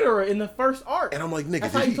against Datara in the first arc. and I'm like, nigga,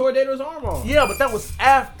 That's did how he tore Datara's arm off. Yeah, but that was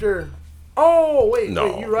after. Oh, wait,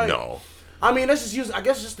 No, you're right. no. I mean, that's just use. I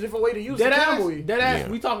guess it's just a different way to use the Kamui. Dead ass. Yeah.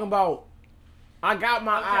 We talking about. I got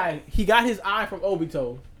my eye. He got his eye from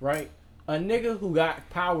Obito, right? A nigga who got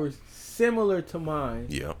powers similar to mine.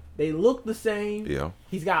 Yeah, They look the same. yeah.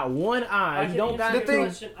 He's got one eye. He don't got The your thing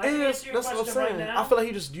question. is, I can answer your that's what I'm question right saying. now. I feel like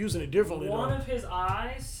he's just using it differently. One though. of his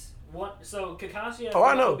eyes. So Kakashi had Oh,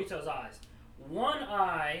 I know. Obito's eyes. One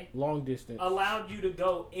eye long distance. allowed you to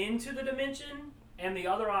go into the dimension, and the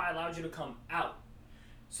other eye allowed you to come out.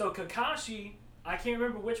 So Kakashi, I can't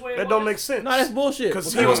remember which way it That was. don't make sense. No, that's bullshit. Because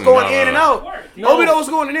Because he was No, going no, in and no. out. Worked. No. Obito was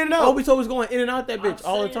going in and out. Obito was going in and out that bitch I'm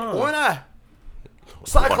all the saying- time. One eye.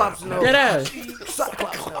 Cyclops, no. Dead ass.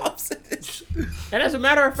 Cyclops, no. And as a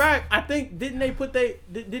matter of fact, I think didn't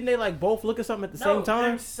they like both look at something at the No, same time?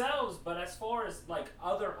 themselves, but as far as like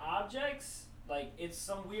other objects, like it's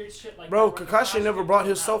some weird shit like Bro, that where Kakashi never can brought come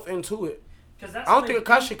himself out. into it. 'Cause that's I don't when think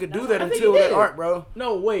they- Kakashi could do that's that what- think until he that did. arc, bro.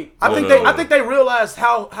 No, wait. I No, think no, they no. I think they realized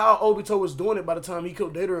how Obito was doing it by the time he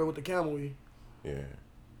killed Datara with the Kamui. Yeah.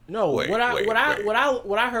 No, Wait, what wait.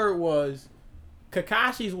 I heard was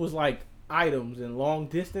Kakashi's was like items and long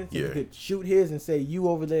distance. And Yeah. you could shoot his and say you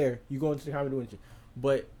over there, you going to the comedy doing shit.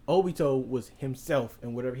 But Obito was himself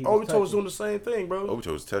and whatever he was Obito was touching. doing the same thing, bro.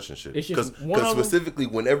 Obito was touching shit. It's Because just one of them- specifically,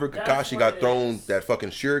 whenever That's Kakashi what got it thrown is. that fucking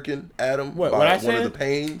shuriken at him What by I one of said? the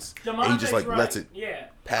pains, and he just Demonte's like right. lets it Yeah,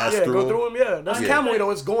 pass Yeah, through go him. through him, yeah. That's Yeah. Kamui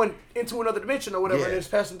though. It's going into another dimension or whatever, Yeah. and it's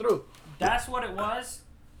passing through. that's what it was.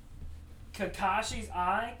 Kakashi's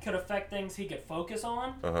eye could affect things he could focus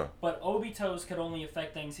on, Uh-huh. but Obito's could only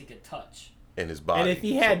affect things he could touch. In his body. And if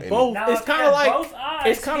he had So- both, Now, it's if he kind had of like both eyes,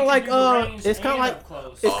 it's kind he of like could do the range it's kind of and like up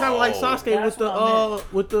close. it's kind of like Oh. Sasuke That's with the what I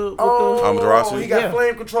meant. with Oh, Amaterasu? he got Yeah.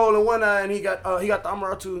 flame control in one eye, and he got the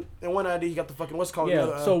Amaterasu in one eye. Then he got the fucking what's it called in the yeah.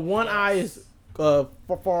 other So eye. one eye is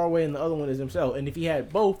far away, and the other one is himself. And if he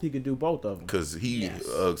had both, he could do both of them. Because Yes.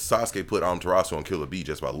 Sasuke put Amaterasu on Killer Bee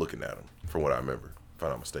just by looking at him, from what I remember, if I'm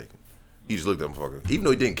not mistaken. He just looked at him, fucker. Even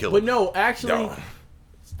though he didn't kill But him. no, actually, No.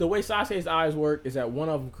 the way Sasuke's eyes work is that one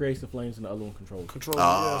of them creates the flames and the other one controls. Control,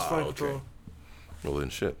 Ah, yeah, it's flame okay. control. Well, then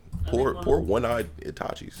shit. think Poor one-eyed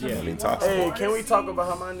Itachi's. Yeah. I mean, Hey, Tatsu. Hey, can we talk about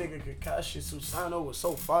how my nigga Kakashi Susanoo was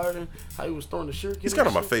so fired? How he was throwing the shuriken? He's and kind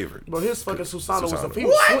of my shit? favorite. Bro, his fucking Susanoo was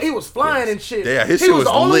Susanoo. he was flying and shit. Yeah, his he shit was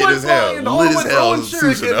the only lit one as hell. flying, the Lit only as one hell, throwing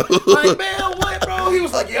shurikens. Susanoo. Like, man, what, bro? He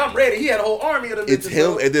was like, yeah, I'm ready. He had a whole army of them. It's bitches,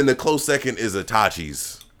 him, bro. and then the close second is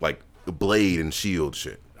Itachi's, like, blade and shield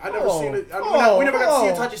shit. I never Oh, seen it. I mean, oh, we never got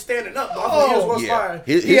to see oh. Itachi standing up. But I thought he was Yeah. fire.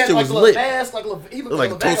 His he had shit like was a little lit. mask, he looked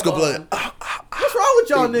Like like a Tosca vagabond. blood. What's wrong with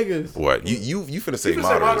y'all niggas? What? You finna say You finna say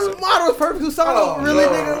Madara. Madara. Model perfect Susanoo, Oh, really, no.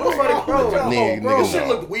 nigga? What's wrong Bro, with y'all? Nigga, bro? This shit no.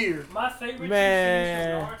 looked weird. My favorite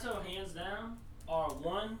Man. two scenes from Naruto, hands down, are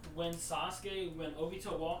one when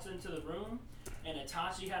Obito walks into the room and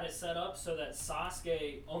Itachi had it set up so that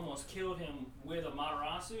Sasuke almost killed him with a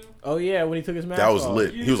Amaterasu. Oh yeah, when he took his mask That was off.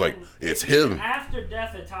 lit. He was like, it's even him. After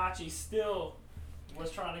death, Itachi still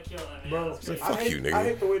was trying to kill him. Bro, That's like, crazy. fuck you, nigga. I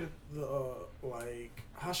hate the way that like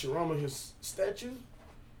Hashirama, his statue,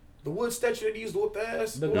 the wood statue that he used to whoop the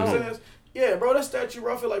ass, The whoop his dome. ass. Yeah, bro, that statue,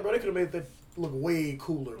 bro, I feel like, bro, they could have made that look way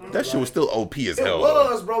cooler. Bro. That shit was still OP as It hell.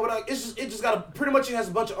 though. was, bro, but like, it just got pretty much it has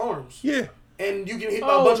a bunch of arms, Yeah. and you get hit by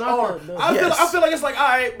Oh, a bunch of not arms. the- I Yes. feel like it's like all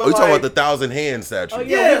right, but Oh, you talking like, about the 1,000-hand statue? Oh,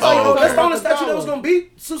 yeah, it's Oh, like, okay. that's the only The statue that was Gollum. gonna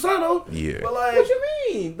beat Susanoo. Yeah. But like, What you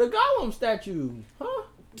mean? The Gollum statue? Huh?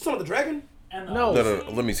 some of the dragon. And the No. whole No, no, no.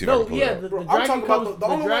 scene- Let me see if I No, can pull yeah, it the, up. Bro, the I'm dragon talking about comes. the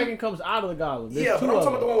only dragon one- comes out of the Gollum. There's Yeah, two but I'm of talking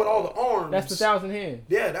about the them. one with all the arms. That's the 1,000 hand.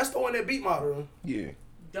 Yeah, that's the one that beat Madara. Yeah.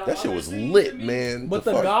 the That shit other was scene to lit, me- man. But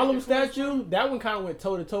the fuck? Gollum statue, that one kind of went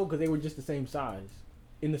toe to toe because they were just the same size.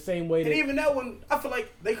 In the same way And that. even that one, I feel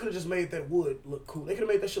like they could have just made that wood look cool. They could have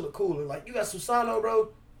made that shit look cooler. Like, you got Susanoo, bro.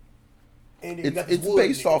 And then you got this It's wood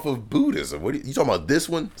based nigga. off of Buddhism. What you talking about? This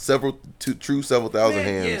one? Several thousand Man,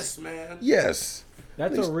 hands. Yes, man. Yes.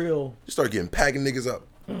 That's a real. You start getting packing niggas up.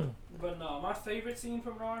 But no, my favorite scene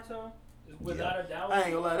from Naruto is without a doubt. I ain't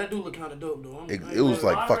gonna lie, that dude look kind of dope, though. It was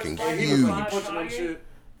like fucking Yeah, he huge. was like punching on shit.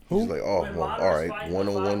 He's like, oh, When well, Madara's all right, fighting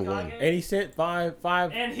 101 the one. Kage, And he sent five.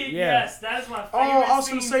 And he, Yeah. yes, that is my favorite Oh, I was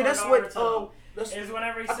scene gonna say, from that's what, Naruto, that's, is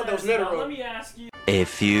whenever he I thought that says, was now, Netero. let me ask you. A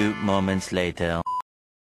few moments later.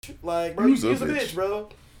 like, bro, Who's he's a a bitch? bitch, bro.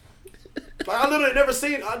 Like, I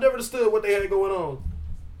never understood what they had going on.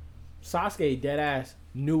 Sasuke dead ass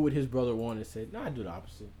knew what his brother wanted, said, "Nah, I do the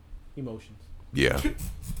opposite." Emotions. Yeah.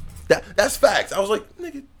 That's facts. I was like,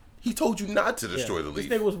 nigga, he told you not to destroy the This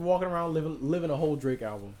leaf. nigga was walking around living a whole Drake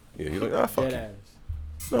album. Yeah, he's like, fuck Dead you.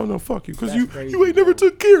 ass. No, fuck you, because That's you crazy, you ain't never bro.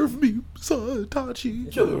 took care of me, son, Tachi.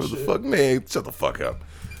 Killer Whatever the shit. fuck, man, shut the fuck up.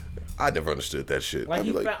 I never understood that shit. Like I'd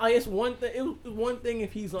be he, like it's one thing. It was one thing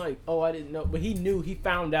if he's like, "Oh, I didn't know," but he knew. He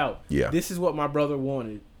found out. Yeah. This is what my brother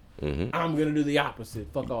wanted. I'm gonna do the opposite.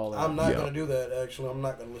 Fuck all that. I'm not Yeah. gonna do that. Actually, I'm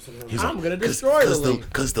not gonna listen to him. He's I'm gonna destroy the leaf.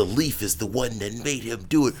 Because the leaf is the one that made him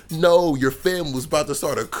do it. No, your fam was about to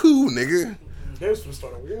start a coup, nigga. They was gonna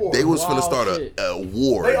start a war. They was finna Wild start shit. a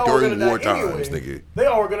war They all were during gonna war die times, anyway. nigga. They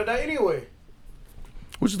all were gonna die anyway.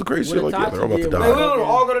 Which is the crazy What shit. Like, yeah, Itachi they're all about to did They die. was- literally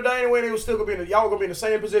all gonna die anyway. They was still gonna be in. Y'all were gonna be in the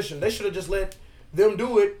same position. They should have just let them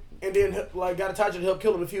do it and then like got Itachi to help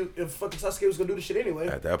kill him if fucking Sasuke was gonna do the shit anyway.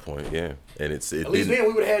 At that point, yeah. And it At least didn't, then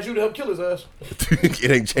we would have had you to help kill his ass.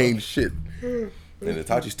 it ain't changed shit. And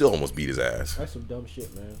Itachi still almost beat his ass. That's some dumb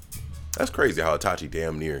shit, man. That's crazy how Itachi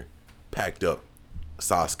damn near packed up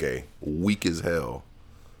Sasuke, weak as hell.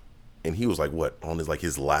 And he was like, what, on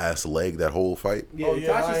his last leg that whole fight? Yeah, Oh,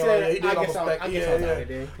 yeah, I Itachi ain't said, lying. He did "I guess almost I'll back- die yeah. today."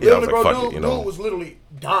 Yeah, I was Literally, like, bro, fuck it, dude, you know. dude was literally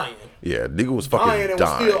dying. Yeah, nigga was Dying fucking and was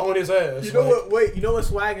dying. still on his ass. You know Like, what? Wait, you know what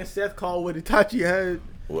Swag and Seth call what Itachi had?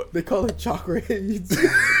 What? They call it chakra AIDS.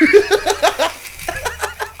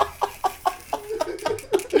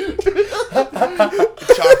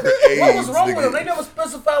 Chakra AIDS, What was wrong with nigga. him? They never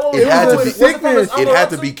specified what It was had wrong to with be it. Was it from his sickness. It had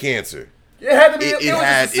to Amaterasu? be cancer. It had to be. It was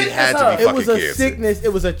had- just a it had sickness, to be huh? It fucking was a cancer. sickness.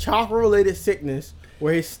 It was a chakra-related sickness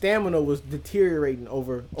where his stamina was deteriorating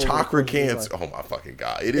over the Chakra course of his cancer. life. Oh my fucking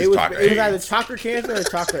god! It was chakra either AIDS. chakra cancer or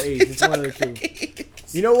chakra AIDS. It's one of the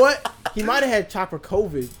two. You know what? He might have had chakra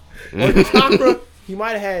COVID. Or chakra. He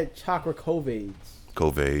might have had chakra COVIDs.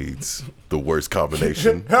 COVIDs, the worst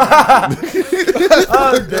combination. I'm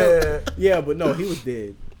dead. Yeah, but no, he was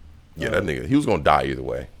dead. Yeah, that nigga, he was gonna die either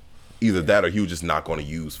way. Either that or he was just not gonna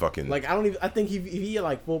use fucking. Like I don't even. I think he had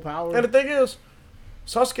like full power. And the thing is,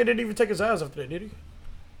 Sasuke didn't even take his eyes after that, did he?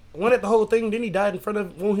 When at the whole thing, then he died in front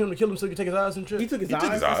of want him to kill him so he could take his eyes and shit. He took his He eyes.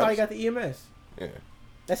 took his That's how he eyes. got the EMS. yeah.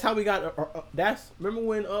 That's how we got. That's remember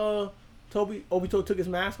when Obito took his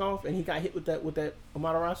mask off and he got hit with that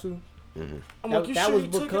Amaterasu. I'm That, like, you that sure was he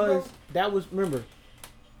took it, because bro? that was remember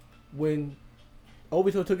when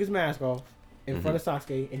Obito took his mask off in front of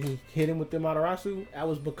Sasuke and he hit him with the Amaterasu. That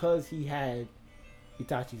was because he had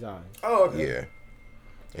Itachi's eyes. Oh, okay. Yeah.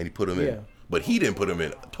 And he put him Yeah. in, but he didn't put him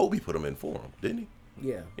in. Toby put him in for him, didn't he?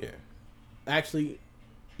 Yeah, Yeah. actually,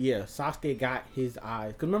 yeah. Sasuke got his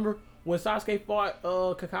eyes. Cause remember when Sasuke fought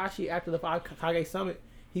Kakashi after the Five Kage Summit,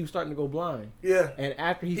 he was starting to go blind. Yeah. And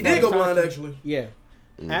after he He fought did go Itachi- blind, actually. Yeah.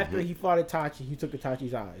 After he fought Itachi, he took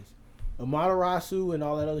Itachi's eyes. Amaterasu and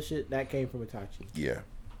all that other shit that came from Itachi. Yeah.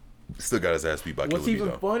 Still got his ass beat by What's Killer even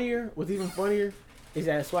Bee, though. funnier is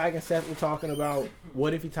that Swag and Seth were talking about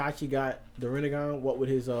what if Itachi got the Rinnegan, what would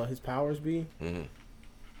his powers be?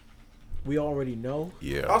 We already know.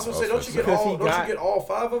 Yeah. I was gonna say, don't you get Because he all? got- Don't you get all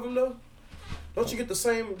 5 of them though? Don't you get the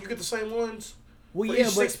same? You get the same ones Well, for yeah,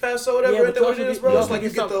 each but 6 pass or whatever. yeah, Ain't but that you what it also is, get- bro? you It's also like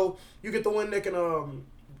get you get the one that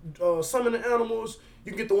can summon the animals.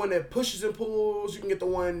 You can get the one that pushes and pulls. You can get the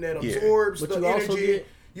one that Yeah. absorbs But the you also energy. get-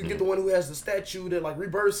 You can get the one who has the statue that like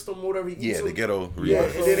rebirths them, whatever he eats Yeah, the them. ghetto. Yeah,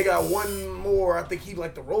 rebirth. and then they got one more. I think he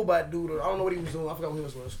like the robot dude. Or I don't know what he was doing. I forgot what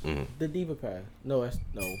his was. the Diva Path. No, I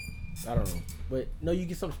don't know. But no, you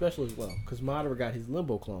get something special as well because Madara got his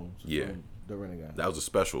Limbo clones. Yeah. From the Rinnegan. That was a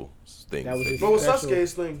special thing. That was his- What was Special.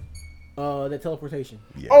 Sasuke's thing? That teleportation.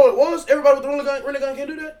 Yeah. Oh, it was. Everybody with the Rinnegan can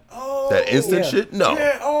do that. Oh, That instant Yeah. shit? No.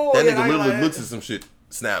 Yeah, oh, that yeah, nigga I ain't literally lying. looks at some shit,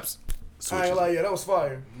 snaps, I switches. ain't like, yeah, that was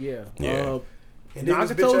fire. Yeah. Yeah. And then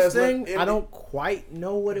this bitch Nagato's ass thing, left- I don't quite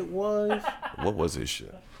know what it was. What was his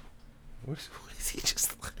shit? What is he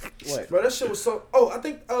just like? What? Bro, that shit was so. Oh, I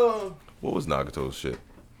think What was Nagato's shit?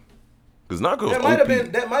 Because Nagato's that might have OP.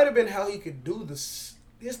 been that might have been how he could do this.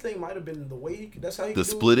 This thing might have been the way he could. That's how he The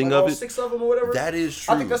could do, splitting like, of all it? 6 of them or whatever. That is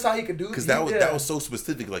true. I think that's how he could do. Because he- that was yeah. that was so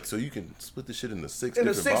specific. Like, so you can split the shit into 6 Into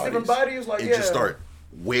different 6 bodies. different bodies, like, and yeah. just start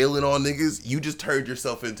wailing on niggas. You just turned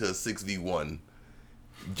yourself into a 6v1.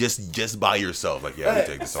 Just by yourself. Like, yeah, we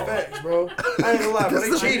take this on. Facts, bro. I ain't gonna lie, bro.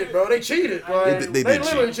 They cheated, bro. They cheated. Like, They did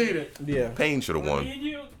literally cheat. cheated. Yeah. Pain should have Me won. and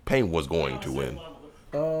you Pain was going on the to same win.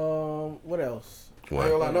 level. What else? I ain't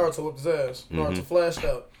gonna What? lie, Naruto whipped his ass. Naruto flashed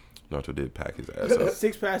out. Naruto did pack his ass up.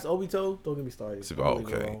 6 Pass Obito. Don't get me started. Oh, I'm gonna leave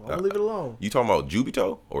it okay. alone. I'm gonna leave it alone. You talking about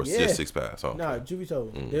Jubito or Yeah. just 6 pass? Oh. Nah,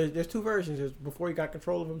 Jubito. There's 2 versions. There's before he got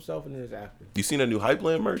control of himself, and then there's after. You seen a new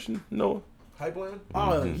Hypeland merchant, Noah? Hypeland?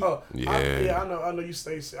 Oh, Oh, Yeah. I know you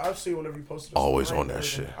stay. I've seen whenever you posted. Always I ain't on that gonna-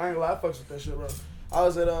 shit. I ain't gonna lie, I fucks with that shit, bro. I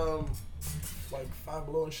was at like Five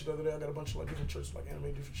Below and shit the other day. I got a bunch of like different shirts, like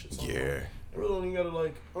anime different shit. So Yeah. I really don't even gotta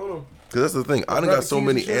like, I don't know. Because that's the thing. I done grab got the so keys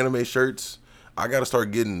many and shit. anime shirts. I got to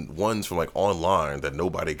start getting ones from like online that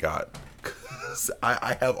nobody got. 'Cause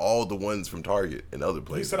I have all the ones from Target and other He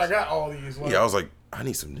places. said I got all these. Like, Yeah, I was like, I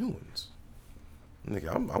need some new ones. Nigga,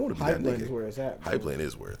 I want to be Hype that Land is nigga. where it's at. bro. Hype Land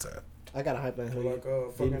is where it's at. I got a Hype Land hoodie. like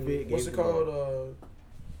Didn't fucking, fit, what's gave it to called?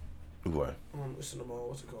 What? It's in the mall.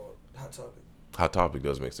 What's it called? Hot Topic. Hot Topic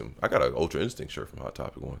does make some. I got an Ultra Instinct shirt from Hot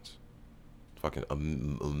Topic once. Fucking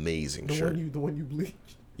amazing The shirt. one you bleached.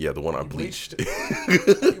 Yeah, the one I You bleached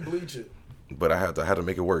bleached. You bleach it. But I had to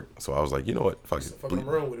make it work. So I was like, you know what? Fuck it. Fucking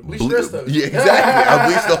around with it. Bleach Ble- the rest of it. Yeah, exactly. I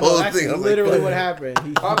bleached the whole That's thing. I was literally like, what happened. He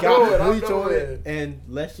I'm got doing it, I'm bleach on doing it, it. and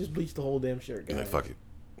let's just bleach the whole damn shirt, guys. like, fuck it.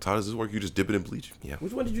 So how does this work? You just dip it in bleach? Yeah.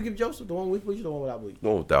 Which one did you give Joseph? The one with bleach or the one without bleach? The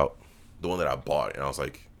one without. The one that I bought. And I was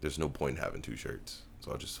like, there's no point in having two shirts.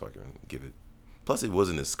 So I'll just fucking give it. Plus, it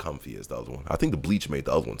wasn't as comfy as the other one. I think the bleach made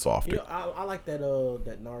the other one softer. You know, I like that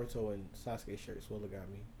that Naruto and Sasuke shirt Swilla got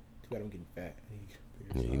me. Too bad I'm getting fat.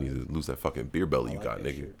 Yeah, you need to lose that fucking beer belly you like got,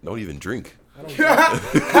 that nigga. shit. Don't even drink. I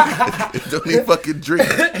don't Don't even fucking drink.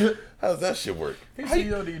 How does that shit work? How said, you,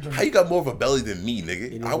 "Yo, do you drink?" how you got more of a belly than me,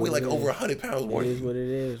 nigga? is I weigh what like it over is. 100 pounds more It than is you. what it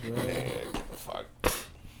is, man. Fuck.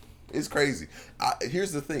 It's crazy.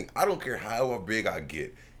 Here's the thing. I don't care how big I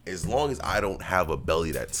get, as long as I don't have a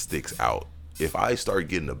belly that sticks out. If I start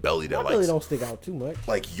getting a belly that My belly don't stick out too much.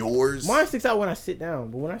 like yours, Mine sticks out when I sit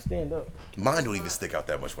down, but when I stand up, mine don't even stick out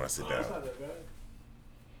that much when I sit down.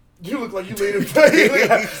 You look like you leaning back.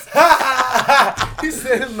 He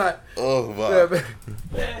said it's not. Oh my. Yeah, man.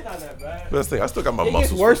 it's not that bad. Best thing, I still got my It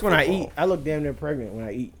muscles. gets worse from when I football. eat. I look damn near pregnant when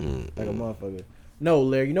I eat, like a motherfucker. No,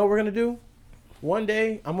 Larry, you know what we're gonna do? One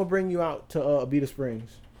day, I'm gonna bring you out to Abita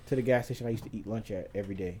Springs, to the gas station I used to eat lunch at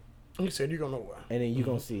every day. He said you're gonna know why. And then you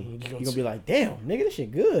gonna see. You You're gonna gonna see. be like, damn, nigga, this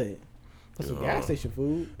shit good. That's some Yeah. gas station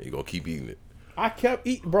food. You gonna keep eating it. I kept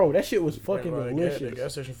eating, bro. That shit was fucking Right, delicious. The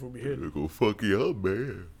gas station food be hitting. They go fuck you up,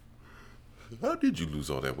 man. How did you lose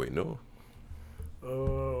all that weight? No.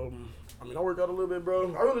 I mean, I worked out a little bit,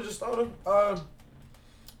 bro. I really just started. I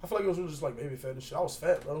feel like it was really just like baby fat and shit. I was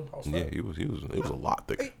fat, bro. I was Yeah, fat. he was a lot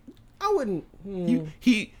thicker. I wouldn't. You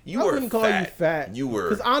I were wouldn't call fat. you fat. You were.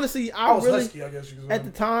 Because honestly, I was really husky, I guess you could say. at the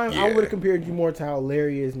time I Yeah. would have compared you more to how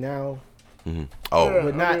Larry is now, Oh, Yeah. but I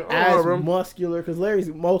not mean, I don't as know, bro. muscular. Because Larry's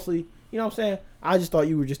mostly, you know what I'm saying. I just thought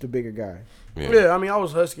you were just a bigger guy. Yeah, I mean, I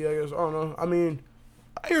was husky, I guess. I don't know. I mean,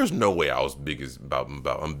 There's no way I was big as I'm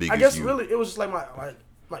big I as guess you. really it was just like my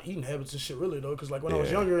eating habits and shit, really though. Because like when I was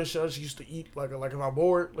Yeah. younger and shit, I just used to eat like if I'm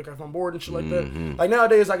bored, if I'm bored and shit like Mm-hmm. that. Like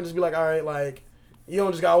nowadays, I can just be like, all right, like you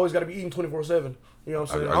don't just always got to be eating 24/7. You know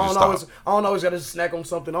what I'm saying? I I just don't always got to snack on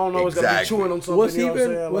something. I don't always got to be Exactly. chewing on something. What's you know what I'm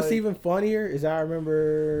even saying? what's Like, even funnier is I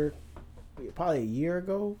remember probably a year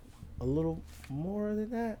ago, a little more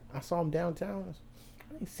than that. I saw him downtown.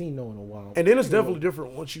 I ain't seen no in a while. And then it's definitely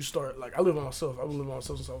different once you start. Like I live by myself. I've been living by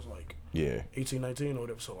myself since I was like Yeah. 18, 19 or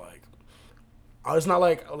whatever. So like, it's not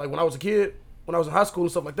like when I was a kid, when I was in high school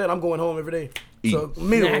and stuff like that. I'm going home every day. So Eat.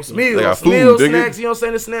 meals, Snacking. They got food, meals, nigga. snacks. You know what I'm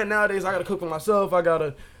saying? The snack nowadays, I gotta cook for myself. I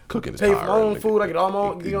gotta Cooking is pay for tiring, my own nigga. food. I get all my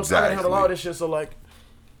own. You know, so I gotta handle all Exactly. this shit. So like,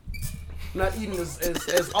 I'm not eating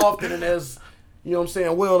as often and as you know what I'm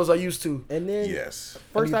saying well as I used to. And then Yes.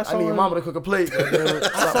 first I I saw need your him. mama to cook a plate. Goddamn.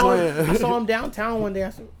 Stop I playing. saw him downtown one day. I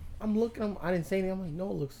said, I'm looking. I didn't say anything. I'm like, no,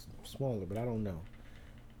 it looks smaller, but I don't know.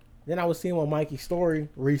 Then I was seeing on Mikey's story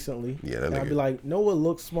recently. Yeah, that and I'd nigga- be like, Noah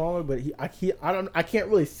looks smaller, but I can't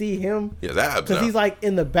really see him Yeah, that because he's like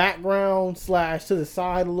in the background / to the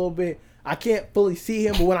side a little bit. I can't fully see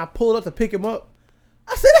him, but when I pulled up to pick him up,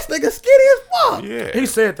 I said, this nigga skinny as fuck. yeah. He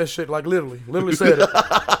said that shit like literally said it.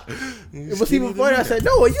 It was even funny. I said,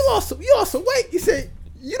 Noah, you lost some weight. He said,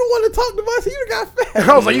 you don't want to talk to us. You done got fat.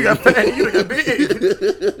 I was like, you got fat, you got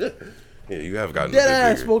big. Yeah, you have gotten Dead a ass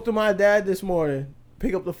bit bigger. spoke to my dad this morning.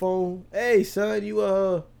 Pick up the phone. Hey son,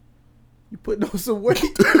 you putting on some weight.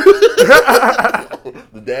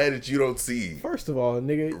 The dad that you don't see. First of all,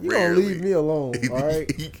 nigga, you don't Rarely. leave me alone. All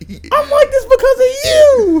right. I'm like this because of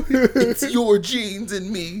you. It's your genes and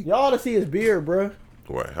me. Y'all ought to see his beard, bruh.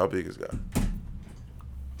 Right, how big is that?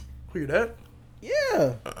 Who you that?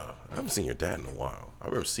 Yeah. I haven't seen your dad in a while. I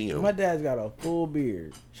remember seeing him. My dad's got a full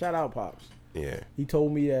beard. Shout out Pops. Yeah. He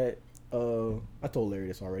told me that. I told Larry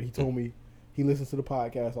this already. He told me he listens to the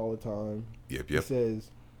podcast all the time. Yep, He yep. says,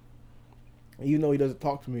 even though he doesn't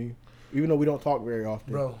talk to me, even though we don't talk very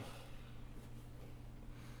often, Bro.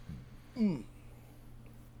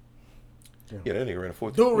 Yeah, that nigga ran a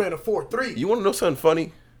 4. Dude ran a 4.3. You want to know something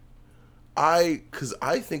funny? Because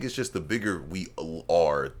I think it's just the bigger we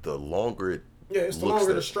are, the longer it Yeah, it's the looks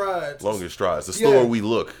longer that- the strides. Longer strides. The slower Yeah. we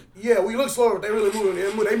look. Yeah, we look slower. They really moving.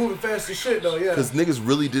 They moving fast as shit though. Yeah. Because niggas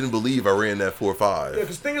really didn't believe I ran that 4.5. Yeah,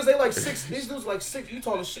 because thing is, they like 6. These dudes like 6. You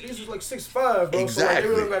talking shit? These dudes like 6'5", bro. So like, Exactly. they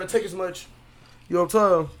really don't gotta take as much. You know what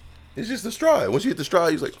I'm saying? It's just the stride. Once you hit the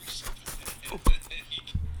stride, he's like.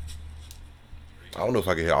 I don't know if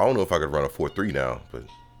I could run a 4.3 now, but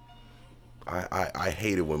I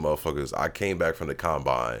hated when motherfuckers. I came back from the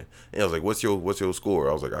combine and I was like, "What's your score?"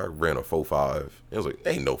 I was like, "I ran a 4.5." It was like,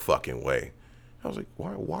 "Ain't no fucking way." I was like,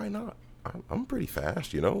 "Why not? I'm pretty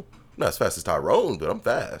fast, you know. I'm not as fast as Tyrone, but I'm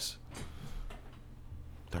fast."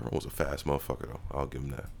 Tyrone was a fast motherfucker though. I'll give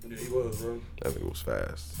him that. Yeah, he was, bro. That nigga was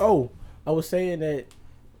fast. Oh, I was saying that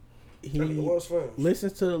he That nigga was fast.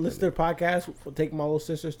 listens to the podcast. Take my little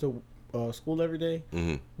sisters to school every day.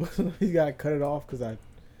 Mm-hmm. He got to cut it off because I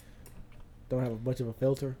don't have a bunch of a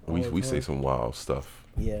filter. all the We say time. some wild stuff.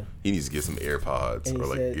 Yeah. He needs to get some AirPods And he or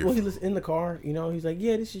like said, well, he earphones. was in the car, you know, he's like,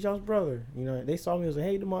 yeah, this is y'all's brother. You know, they saw me, I was like,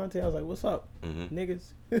 hey, DeMonte. I was like, what's up, Mm-hmm. niggas?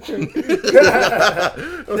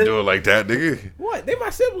 Don't do it like that, nigga. What? They my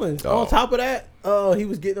siblings. Oh. On top of that, he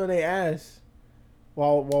was getting on their ass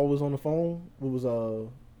while I was on the phone. It was a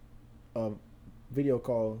video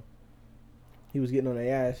call. He was getting on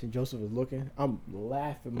their ass, and Joseph was looking. I'm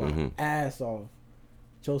laughing my ass off.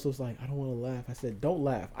 Joseph's like, I don't want to laugh. I said, don't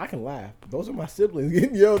laugh. I can laugh. Those are my siblings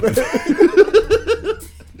getting yelled at.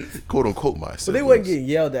 Quote unquote my siblings. But they wasn't getting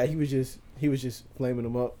yelled at. He was just flaming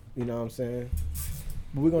them up. You know what I'm saying?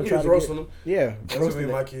 But we're gonna He try was to roasting get, them. yeah, That's roasting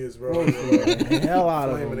what my the kids, bro. hell out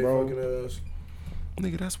of Flaming them, they bro. fucking ass.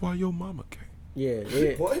 Nigga, that's why your mama gay. Yeah,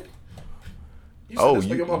 yeah. What? You said Oh, that's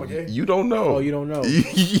why your mama gay? you don't know. Oh, you don't know.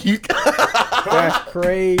 you That's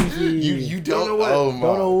crazy. you don't know what? Oh my.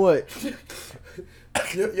 don't know what?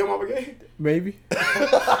 Your mama gay? Maybe.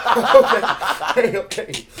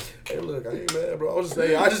 Okay. Hey, look, I ain't mad, bro. I was just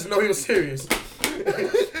saying. I just know he was serious.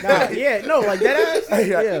 Nah, yeah, no, like that ass.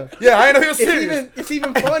 Yeah. Yeah, I didn't know he was serious. It's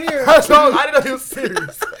even funnier. That's why I didn't know he was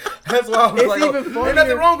serious. That's why I was It's like, even ain't funnier.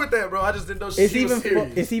 nothing wrong with that, bro. I just didn't know she It's was even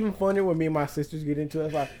serious. it's even funnier when me and my sisters get into it.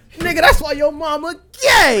 It's like, nigga, that's why your mama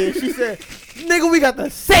gay. And she said, nigga, we got the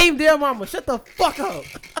same damn mama. Shut the fuck up.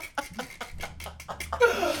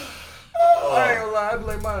 I ain't gonna lie. I'd be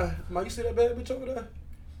like, Ma, you see that bad bitch over there?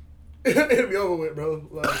 It'd be over with, bro.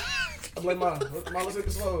 Like, I'm like, Ma, let's hit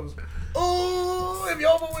the slows. Ooh, it'd be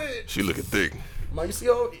over with. She looking thick. Ma, you see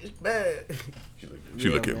all it's bad. She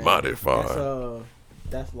looking mighty fine.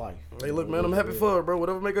 That's life. Hey, look, man, I'm happy for her, bro.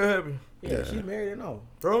 Whatever make her happy. Yeah, she's married and all.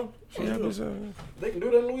 Bro, She happy, so- they can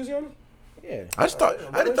do that in Louisiana? Yeah. I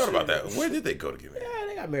didn't thought about that. Where did they go to get married? Yeah,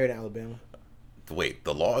 they got married in Alabama. Wait,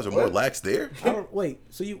 the laws are more lax there? I don't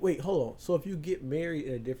hold on. So if you get married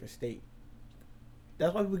in a different state,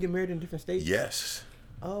 that's why people get married in different states? Yes.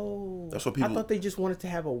 Oh. That's what people- I thought they just wanted to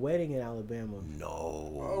have a wedding in Alabama. I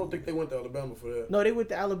No. don't think they went to Alabama for that. No, they went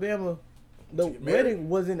to Alabama. The get married? wedding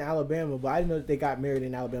was in Alabama, but I didn't know that they got married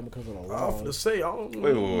in Alabama because of the I was law. gonna say, I don't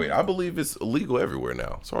know. Wait. I believe it's illegal everywhere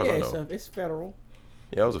now, as far as Yeah, I know. it's federal.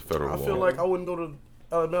 Yeah, it was a federal I law. feel like I wouldn't go to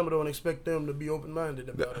Alabama though and expect them to be open-minded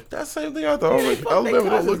about it. That's the same thing I thought. They Like, fuck their Alabama don't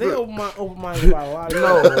cousins. look They good. open-minded about a lot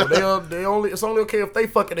of No, they only. It's only okay if they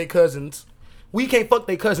fucking their cousins. We can't fuck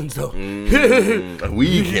their cousins though. We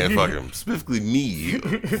can't fuck him. Specifically me,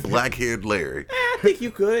 black-haired Larry. I think you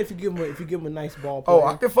could if you give him a nice ball Oh, player.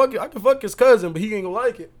 I can fuck his cousin, but he ain't gonna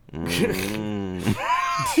like it.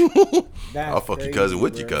 That's I'll fuck your crazy, cousin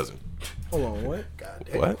with your bro. cousin. Hold on, what? God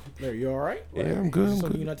damn. What? Larry, you all right? Yeah, I'm good. I'm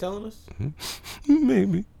Something good. you're not telling us?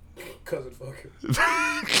 Maybe. Cousin fucker.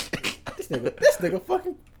 This nigga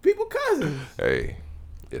fucking people cousins. Hey,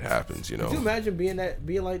 it happens, you Could you know. imagine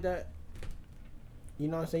being like that? You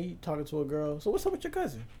know what I'm saying? You talking to a girl. So what's up with your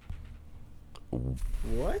cousin?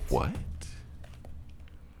 What? What?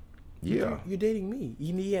 Yeah. You're dating me.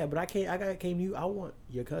 Yeah, but I came to you. I want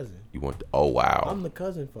your cousin. You want? Oh wow. I'm the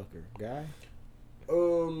cousin fucker guy.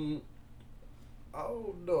 I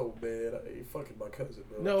don't know, man. I ain't fucking my cousin,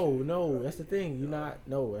 bro. No, that's the thing. You're not.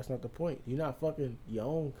 No, that's not the point. You're not fucking your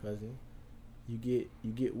own cousin. You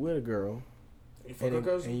get with a girl You fuck her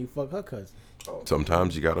cousin? and you fuck her cousin.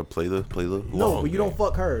 Sometimes you gotta play the No, long but you don't game.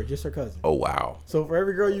 fuck her, just her cousin. Oh wow. So for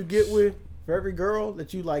every girl you get with, for every girl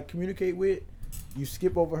that you like communicate with, you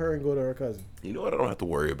skip over her and go to her cousin. You know what? I don't have to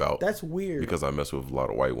worry about That's weird. because I mess with a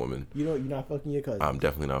lot of white women. You know you're not fucking your cousin. I'm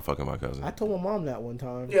definitely not fucking my cousin. I told my mom that one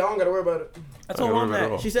time. Yeah, I don't gotta worry about it. I told I my don't mom remember at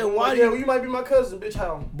that. all. She said, "Why do Yeah, you?" well, you might be my cousin, bitch.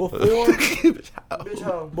 How? Before Bitch,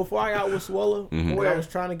 how? before I got with Swella, Mhm. when I was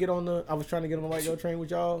trying to get on the white girl train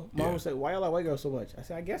with y'all, Mama Yeah. said, "Why y'all like white girls so much?" I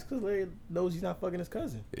said, "I guess because Larry knows he's not fucking his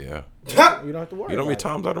cousin. Yeah. You don't have to worry." You know how many about it."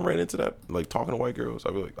 times I done ran into that? Like talking to white girls.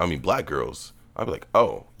 I be like, I mean black girls. I'd be like,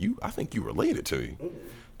 oh, I think you related to me.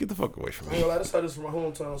 Get the fuck away from I ain't me. gonna lie, that's how this is from my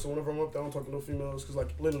hometown. So whenever I'm up there, I don't talk to no females because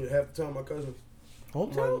like literally half the time my cousins.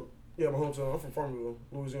 Hometown? Yeah, my hometown. I'm from Farmerville,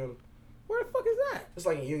 Louisiana. Where the fuck is that? It's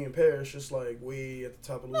like in Union Parish, just like way at the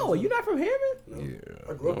top of Louisiana. No, you're not from Hammond? No. Yeah.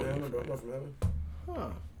 I grew up No, down you're there, but I'm from not from Hammond. Huh.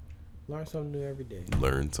 Learn something new every day.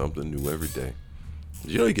 Learn something new every day.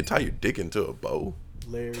 You know you can tie your dick into a bow.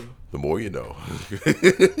 Larry. The more you know. I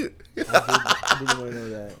didn't want to know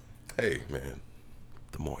that. Hey man,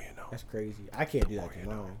 the more you know. That's crazy. I can't do that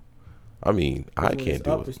alone. I mean, I When can't it's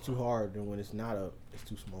do up, it. it's too hard, and when it's not up, it's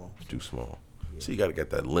too small. Too small. So you got to get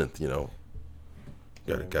that length, you know.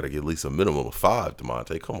 Got to get at least a minimum of 5,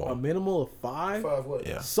 DeMonte. Come A on. minimal of 5? 5 what?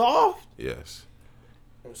 Yeah. Soft? Yes.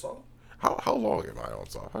 On salt? How long am I on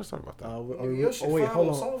soft? Let's talk about that. Your shit wait, fine hold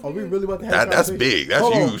on on. soft, Are we nigga? really about to have this That's conversation? big. That's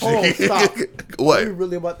Hold on, huge. hold on, stop. What? Are we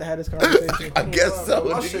really about to have this conversation? I guess so.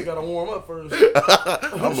 My shit gotta warm up first.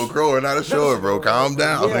 I'm a grower, not a shower, bro. Calm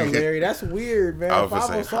down. Yeah, Larry, that's weird, man. I was If I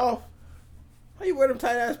gonna was say, soft, how you wear them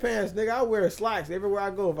tight ass pants, nigga? I wear slacks everywhere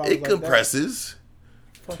I go. If I was It like compresses.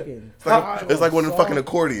 that. Fucking. It's like one of the soft. fucking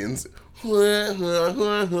accordions.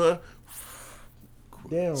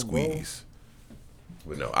 Damn, Squeeze.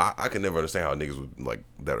 But no, I can never understand how niggas would, like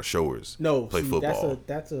that are showers No, play see, football.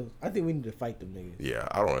 That's a. I think we need to fight them niggas. Yeah,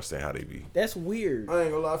 I don't understand how they be. That's weird. I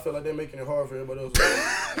ain't gonna lie, I feel like they're making it hard for everybody else. Cause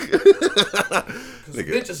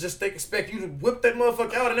Nigga. bitches just expect you to whip that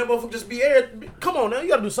motherfucker out and that motherfucker just be air. Come on now, you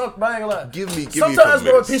gotta do something. But I ain't gonna lie. Give me a Sometimes couple bro,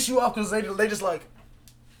 it minutes. piss you off because they just like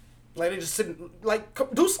they just sitting like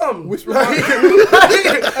do something. Whisper Like,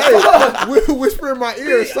 Hey, whisper in my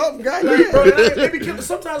ear or something, like, goddamn. bro, they be killing.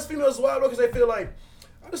 Sometimes females wild bro because they feel like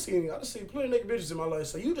I just seen plenty of naked bitches in my life.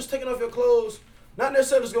 So you just taking off your clothes. Not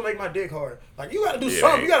necessarily just gonna make my dick hard. Like you gotta do Yeah,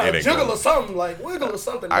 something. You it gotta ain't jiggle gonna- or something. Like wiggle or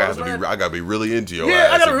something. I bro. gotta be really into your Yeah,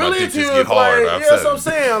 ass. I gotta if my really dick into just you. get If, hard. like, I'm yeah, that's what I'm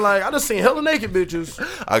upset. saying. Like I just seen hella naked bitches.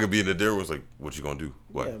 I could be in the dinner was like, what you gonna do?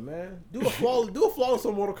 What? Yeah, man. Do a flawless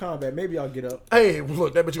on Mortal Kombat. Maybe I'll get up. Hey,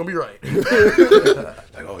 look, that bitch gonna be right.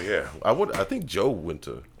 Like, oh yeah. I think Joe went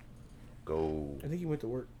to go. I think he went to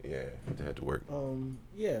work. Yeah, they had to work.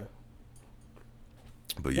 Yeah.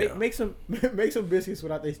 But yeah, Make some biscuits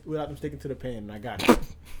without them sticking to the pan. And I got you.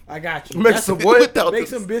 I got you. Make That's- some what? Without Make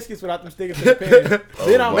the- some biscuits without them sticking to the pan.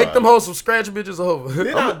 Then I'm my. Make them hoes some scratch bitches over.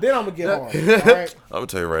 then I'm gonna get hard. All right. I'm gonna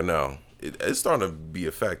tell you right now, it's starting to be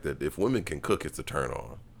a fact that if women can cook, it's a turn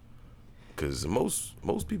on. Because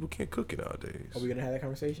most people can't cook it nowadays. Are we gonna have that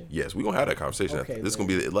conversation? Yes, we're gonna have that conversation. Okay, This is gonna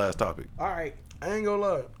be the last topic. All right. I ain't gonna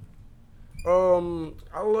lie.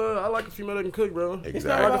 I like a female that can cook, bro. Exactly. It's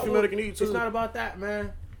not I like about a female that can eat too. It's not about that,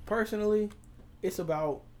 man. Personally, it's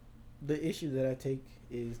about the issue that I take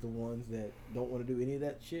is the ones that don't want to do any of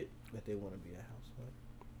that shit, but they want to be a housewife.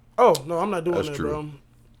 Oh no, I'm not doing That's that, true. bro.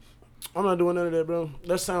 I'm not doing none of that, bro.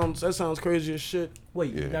 That sounds crazy as shit.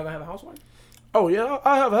 Wait, Yeah. you're not gonna have a housewife? Oh yeah,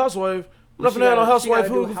 I have a housewife. I'm not She finna have no gotta- she housewife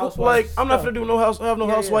gotta do who housewife like I'm not stuff. finna do no Yeah.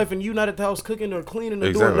 housewife and you not at the house cooking or cleaning or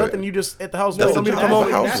Exactly. doing nothing. You just at the house That's waiting the for me to job come of over.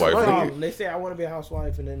 a housewife. That's the Right. problem. They say I want to be a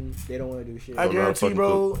housewife, and then they don't want to do shit. I Don't know how to guarantee, fucking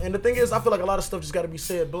bro. And the thing is, I feel like a lot of stuff just got to be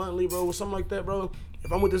said bluntly, bro. With something like that, bro.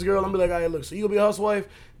 If I'm with this girl, I'm gonna be like, all right, look, so you gonna be a housewife.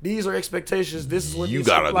 These are expectations. This is what You these-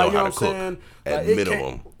 gotta like, know how what to cook, I'm saying? at Like, it can't-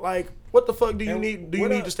 minimum. Like, what the fuck do you And need? Do you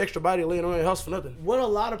what need a- just extra body laying around your house for nothing? What a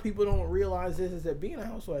lot of people don't realize is that being a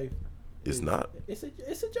housewife, It's not. it's a job.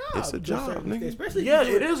 It's a to job, certain nigga. extent, especially if Yeah,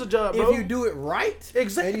 you do it is a job, bro. If you do it right,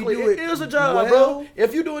 Exactly, and you do it is a job, well, bro.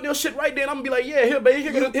 If you doing your shit right, then I'm gonna be like, yeah, here, baby,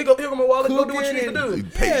 here go my wallet. Go do what you need to do.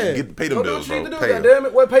 Pay them Go do bills, what you bro. need to do. Pay God 'em. damn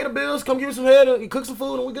it, well, pay the bills. Come give me some head and cook some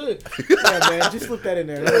food, and we good. Yeah, man, just slip that in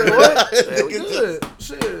there. What? Yeah, we good.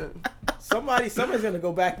 Shit. Somebody's gonna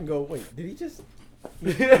go back and go, wait, did he just?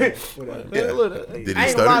 Yeah. Whatever. Yeah. Look, Did I he ain't gonna lie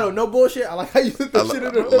stutter? though, no bullshit. I like how you put that shit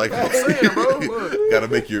in there. like I'm saying, bro. Look. gotta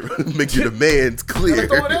make your demands clear.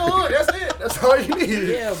 Throw it in the hood. That's it. That's all you need.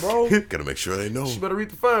 Yeah, bro. Gotta make sure they know. You better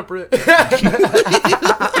read the fine print. Hey,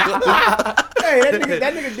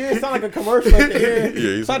 that nigga did sound like a commercial at the end. Yeah,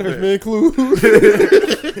 he's Side like effects, that. man,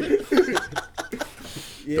 clue.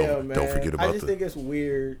 Yeah, Don't man. forget I about just the- think it's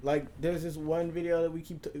weird. Like, there's this one video that we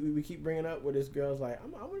keep bringing up where this girl's like,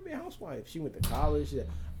 I'm gonna be a housewife. She went to college. She said,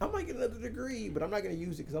 I might get another degree, but I'm not gonna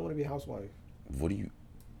use it because I want to be a housewife. What do you?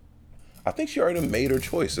 I think she already made her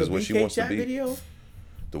choice as The what she BK wants to chat be. video,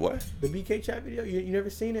 The what? the BK chat video. You never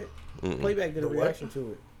seen it? Playback did a The what? reaction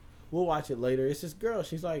to it. We'll watch it later. It's this girl.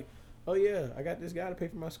 She's like, oh yeah, I got this guy to pay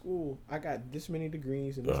for my school. I got this many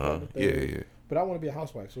degrees and this kind of thing. Yeah. But I want to be a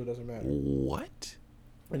housewife, so it doesn't matter. What?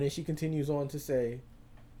 And then she continues on to say,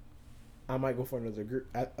 I might go for another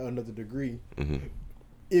degree. Mm-hmm.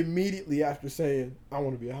 Immediately after saying, I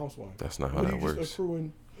want to be a housewife. That's not how What, that you just works.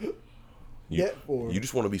 accruing that for? You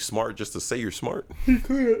just want to be smart just to say you're smart. She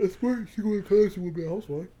could have smart. She went to college and would be a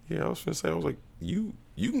housewife. Yeah, I was gonna say, I was like, you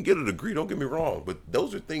can get a degree. Don't get me wrong, but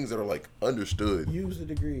those are things that are like understood. Use the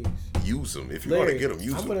degrees. Use them if you want to get them.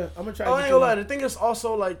 Use I'm them. gonna try. Oh, I to ain't gonna lie. The thing is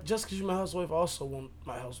also like just because you're my housewife, I also want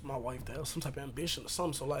my wife to have some type of ambition or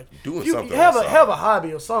something. So like, Doing if you something have on a the have side. a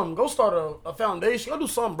hobby or something. Go start a foundation. Go do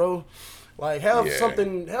something, bro. Like have Yeah.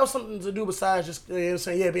 something to do besides just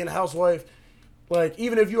saying being a housewife. Like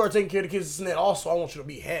even if you are taking care of the kids and that, also I want you to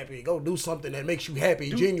be happy. Go do something that makes you happy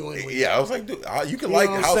genuinely. Yeah, I was like, dude, you can You like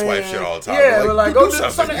know what I'm housewife saying? shit all the time. Yeah, but like go do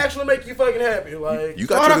something. something that actually make you fucking happy. Like You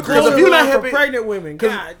got your Because degree. if you're not for happy, pregnant women,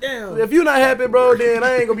 god damn. if you're not happy, bro, then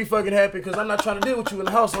I ain't gonna be fucking happy because I'm not trying to deal with you in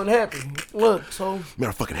the house unhappy. Look, so Man,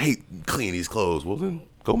 I fucking hate cleaning these clothes. Well, then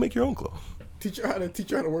go make your own clothes. Teach her how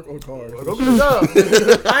to work on cars. go get a job.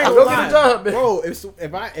 I ain't gonna Go lie. get a job, man. Bro.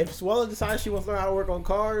 If Swella decides she wants to learn how to work on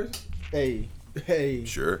cars, hey,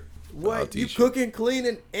 Sure. I'll what you teach cooking,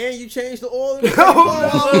 cleaning, and you change the oil? In the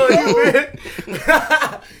Oh,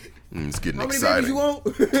 car? It's getting How many exciting. babies you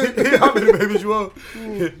want? How many babies you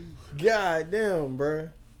want? God damn, bro.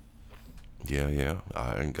 Yeah.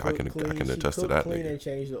 I can She attest to cook, that. clean, Nigga. and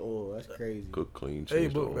change the oil. That's crazy. Cook, clean, Hey,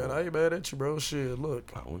 change the look, oil. man, I ain't mad at you, bro. Shit,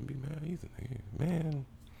 look. I wouldn't be mad either, nigga. Man,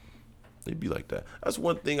 it'd be like that. That's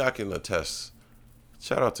one thing I can attest.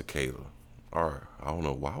 Shout out to Kayla. Or I don't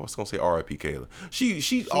know why I was gonna say R.I.P. Kayla.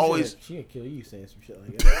 She always She gonna kill you saying some shit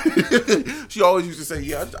like that. she always used to say,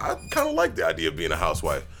 yeah, I kind of like the idea of being a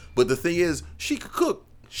housewife. But the thing is, she could cook.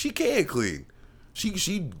 She can clean. She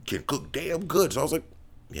can cook damn good. So I was like,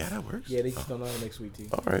 yeah, that works. Yeah, they just don't know how to make sweet tea.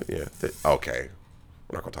 All right, yeah. Okay.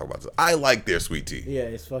 We're not gonna talk about this. I like their sweet tea. Yeah,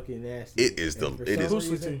 it's fucking nasty. It is And for it some is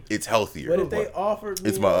reason- it's healthier. But if they offered me,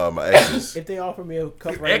 It's my ex's, if they offered me a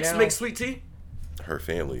cup right Ex now, makes sweet tea? her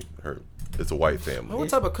family, it's a white Man, family. what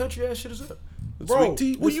type of country ass shit is that? bro, Sweet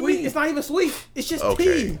tea? the What do you sweet- mean? It's not even sweet. It's just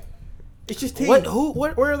Okay. tea. It's just tea.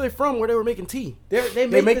 Where are they from where they were making tea? They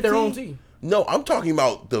They make the their own tea. No, I'm talking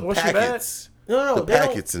about the Was she packets. No, The they don't-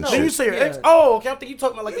 packets and no, shit. Then you say your yeah. ex. Oh, okay. I think you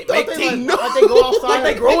talking about like they make They tea. like, like they go outside, Like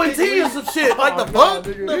they growing tea and some shit. Like the fuck?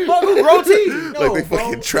 nigga. The fuck who grow tea? No, Like they bro,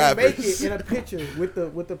 fucking They make trappers. it in a picture with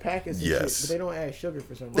the packets and Yes. shit, but they don't add sugar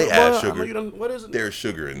for some They reason. add Well, I sugar. know you done- what is it? There's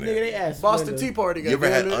sugar in Nigga, there. they add Boston Splenda. Tea Party. You ever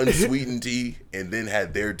had goddamn it. unsweetened tea and then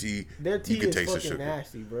had their tea? Their tea you could is taste the fucking sugar.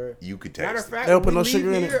 nasty, bro. You could Matter taste of it. fact, They don't when put we no sugar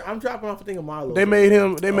leave in it. here, I'm dropping off a thing of Milo. They made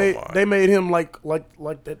him. my. They made him like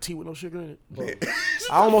that tea with no sugar in it.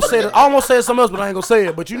 I almost said something else, but I ain't gonna say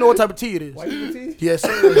it. But you know what type of tea it is. White people tea? Yes,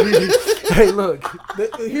 sir. Hey, look.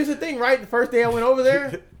 Here's the thing, right? The first day I went over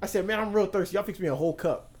there, I said, man, I'm real thirsty. Y'all fix me a whole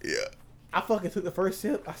cup. Yeah. I fucking took the first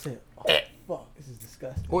sip. I said, oh, fuck, this is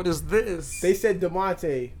disgusting. What is this? They said,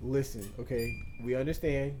 DeMonte, listen, okay, we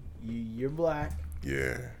understand. You're black.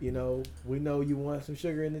 Yeah. You know, we know you want some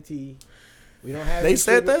sugar in the tea. We don't have They any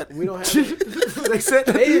said sugar. that? We don't have They said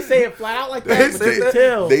They didn't say it flat out like that, but said you that? could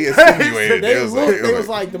tell. They insinuated. They It was looked, like, they was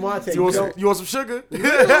like, DeMonte, You want some sugar?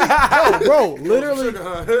 bro, literally,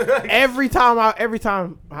 every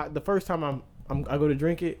time, the first time I go to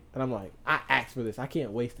drink it, and I'm like, I asked for this. I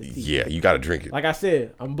can't waste the tea. yeah, you got to drink it. Like I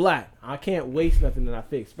said, I'm black. I can't waste nothing that I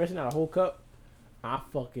fix, especially not a whole cup. I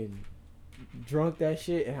fucking drunk that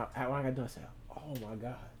shit, and when I got done, I said, oh my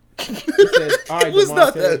God. He said, all right, It was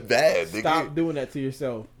not DeMonte, that bad, nigga. stop doing that to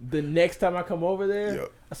yourself. The next time I come over there,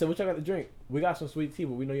 Yep. I said, what y'all got to drink? We got some sweet tea,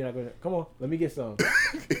 but we know you're not going to. Come on, let me get some.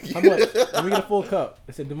 How much? Let me get a full cup.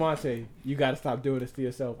 I said, DeMonte, you got to stop doing this to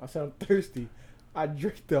yourself. I said, I'm thirsty. I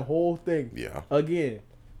drank the whole thing. Yeah. Again,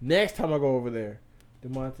 next time I go over there,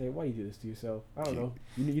 DeMonte, why you do this to yourself? I don't know.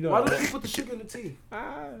 You know. Why don't you put the sugar in the tea?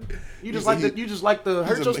 Ah, You just like to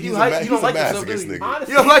hurt yourself. You a don't like yourself, do masochist, you? nigga.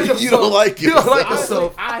 honestly, You don't like yourself. You don't like You don't like yourself.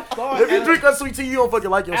 yourself. I thought If you at drink unsweet tea, you don't fucking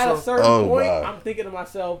like a yourself. certain Oh, point, my. I'm thinking to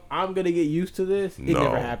myself, I'm gonna get used to this. It No.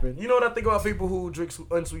 never happened. You know what I think about people who drink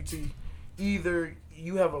unsweet tea? Either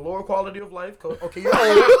you have a lower quality of life. Okay, you're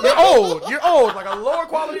old. Like a lower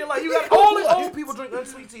quality of life. You got only old people drink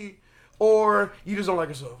unsweet tea. Or you just don't like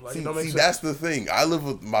yourself. Like, it don't make See, sense. that's the thing. I live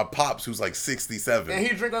with my pops who's like 67. And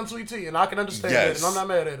he drink unsweet tea, and I can understand that, and I'm not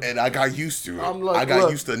mad at him. And I got used to it. I'm like, I got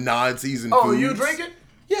look. used to non-seasoned Oh, foods. you drink it?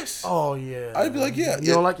 Yes. Oh, yeah. I'd be like, yeah.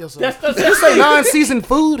 You don't like yourself. That's the You say non-seasoned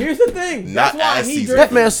food? Here's the thing. Not That's why as he seasoned. drinks.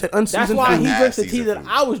 That man said That's unseasoned why food. he drinks the Ass tea that season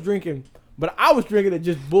I was drinking. But I was drinking it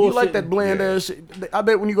just You bullshit. like that bland ass shit. I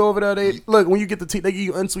bet when you go over there, they look when you get the tea, they give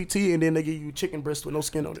you unsweet tea, and then they give you chicken breast with no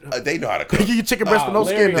skin on it. They know how to They cook. give you chicken breast with no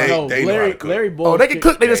Larry, skin on it. They know how Larry, to cook. Larry Bull's Oh, they can chicken-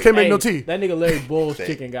 cook. They just can't make no Hey, tea. That nigga Larry Bull's They-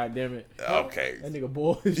 chicken, goddammit. Okay. That nigga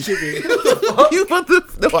Bull's chicken. You want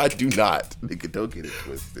the- No, I do not. Nigga, don't get it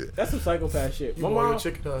twisted. That's some psychopath shit. My You want your mom,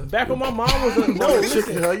 chicken, huh? back when my mom was a No, no,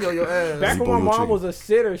 chicken, listen, huh? You on your ass. back when boil my your mom chicken. was a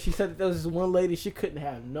sitter, she said that there was this one lady she couldn't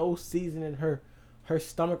have no seasoning in her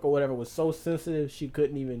stomach or whatever was so sensitive she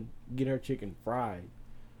couldn't even get her chicken fried.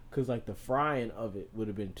 Cause like the frying of it would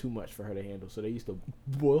have been too much for her to handle. So they used to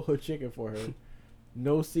boil her chicken for her.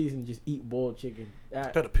 No season, just eat boiled chicken.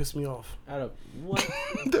 That'll piss me off. Out of what?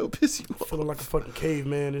 They'll piss you off. Feeling like a fucking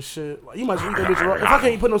caveman and shit. Like you might as well eat that bitch raw. If I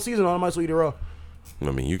can't put no season on, I might as well eat it raw.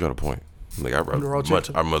 I mean, you got a point. Like I'd The raw rather much,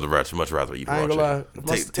 chicken. I'd much rather eat raw I ain't gonna lie.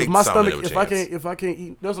 chicken. If my stomach, salmonella if I chance. can't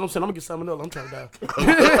eat, that's what I'm saying. I'm gonna get salmonella. I'm trying to die.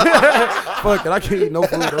 Fuck it, I can't eat no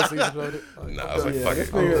food. No season on it. Nah, I was like, fuck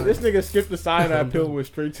This it. nigga skipped the cyanide pill and went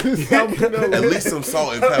straight to the salmonella. At least some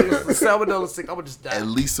salt and pepper. Salmonella sick. I'm gonna just die. At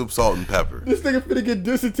least some salt and pepper. This nigga finna get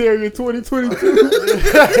dysentery in 2022.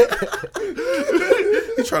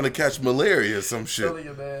 He's trying to catch malaria or some shit. Telling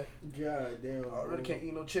you, man. God damn. I really can't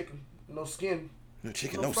eat no chicken, no skin, No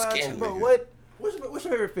chicken, no fried skin. Bro, nigga. what What's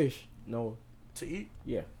your favorite fish? No. to eat?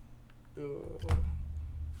 Yeah.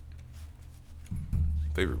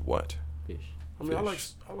 Favorite what? Fish. I mean,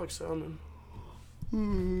 Fish. I like salmon.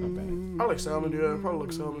 Not bad. I like salmon. Yeah, I probably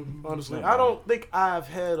like salmon. Honestly, I don't think I've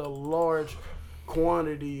had a large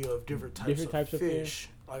quantity of different types of fish.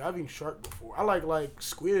 Like I've eaten shark before. I like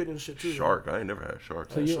squid and shit too. Shark. I ain't never had shark.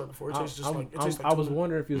 So shark before. It tastes just like I was tuna.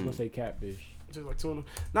 wondering if you was gonna say catfish. It tastes like tuna.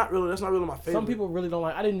 Not really. That's not really my favorite. Some people really don't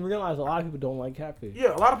like. I didn't realize a lot of people don't like catfish.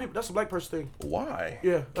 Yeah, a lot of people. That's a black person thing. Why?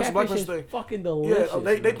 Yeah, that's a black Catfish person is thing. fucking Yeah, delicious.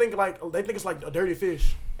 they man. think it's like a dirty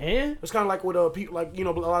fish. And It's kind of like with people like a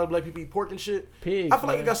lot of black people eat pork and shit. pigs. I feel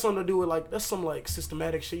like man. it got something to do with like that's some like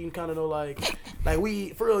systematic shit. You kind of know like we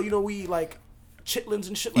eat, for real. We eat like chitlins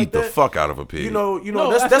and shit like Eat the that. fuck out of a pig. You know, No,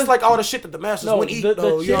 that's that's like all the shit that the masters No, wouldn't eat the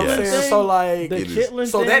though. You know what I'm chitlin saying? thing- So like, the It is. chitlin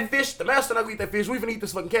so thing, that fish, the master not gonna eat that fish. We even eat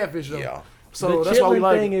this fucking catfish though. Yeah. So the that's why we chitlin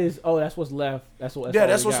like thing it. is that's what's left. That's Yeah, all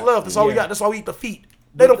that's we what's got. left. That's all we Yeah. got. That's why we eat the feet.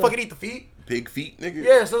 They don't the- fucking eat the feet. Pig feet, nigga.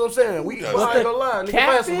 Yes, that's what I'm saying. We But I ain't gonna lie. Nigga,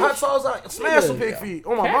 find some hot catfish? sauce out. Smash some pig Yeah. feet.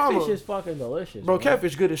 Oh my Catfish mama. is fucking delicious, Bro, man.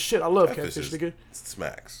 catfish good as shit. I love Catfish catfish, is- nigga.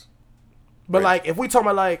 Smacks. But Right. like, if we talking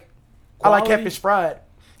about like, I like Quality? catfish fried.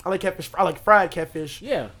 I like fried catfish.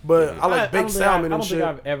 Yeah, But I like don't baked think salmon I and don't shit. think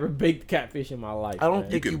I've ever baked catfish in my life. I don't man.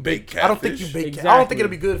 think You you can bake. bake I don't think you catfish? bake. I don't think Exactly. it'll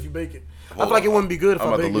be good if you bake it. I Hold feel like it on. wouldn't be good if I'm I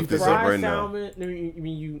about to baked look it. this up fried right now. salmon. I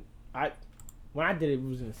mean, when I did it, it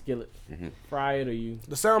was in a skillet. Mm-hmm. Fry it or you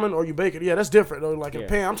The salmon or you bake it. Yeah, that's different though. Like in Yeah.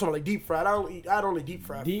 pan, I'm talking like deep fried. I'd only deep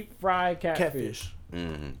fry deep fried catfish. catfish.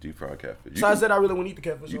 Mm-hmm. Deep fried catfish. Besides that, I really wouldn't eat the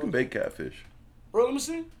catfish. You can bake catfish. Bro, let me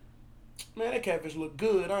see. Man, that catfish look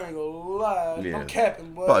good. I ain't gonna lie. Yeah. I'm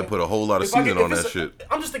capping, boy. Probably put a whole lot of If I seasoning get- on if that it's a- shit.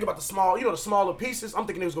 I'm just thinking about the small, the smaller pieces. I'm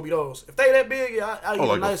thinking it was gonna be those. If they that big, yeah, I eat Oh,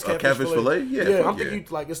 like a nice a catfish fillet? Yeah, Yeah, fuck I'm yeah.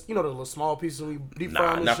 thinking like it's the little small pieces we deep fry Nah,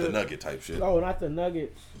 them and not shit. the nugget type shit. Oh, not the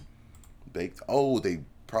nuggets. Baked. Oh, they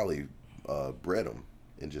probably bread them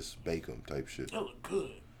and just bake them type shit. That look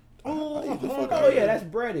good. I eat the fuck out Oh of yeah, it. that's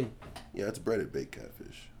breaded. Yeah, it's breaded baked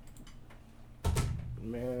catfish. I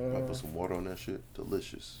Man, put some water on that shit.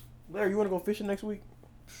 Delicious. Larry, you wanna go fishing next week?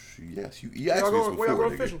 Yes, you Where asked me y'all this going before,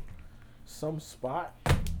 nigga. fishing? Some spot.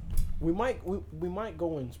 We might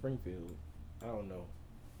go in Springfield. I don't know.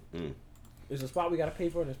 Mm. There's a spot we gotta pay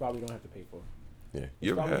for and a spot we don't have to pay for. Yeah, The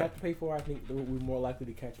you ever spot we had? have to pay for, I think we're more likely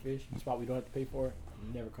to catch fish. The spot we don't have to pay for,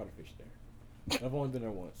 never caught a fish there. I've only been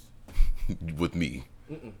there once. With me.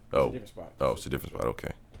 It's a Oh, different spot. oh, it's a different spot.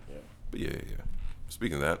 Okay. Yeah. But yeah.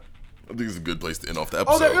 Speaking of that, I think it's a good place to end off the Oh,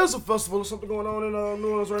 episode. there is a festival or something going on in New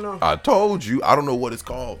Orleans right now. I told you. I don't know what it's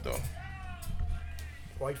called though.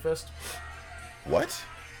 White Fest. What?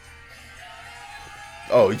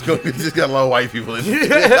 Oh, he's just got a lot of white people in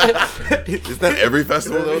it. Is that every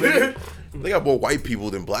festival though? Nigga? They got more white people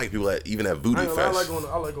than black people that even have Voodoo I Fest.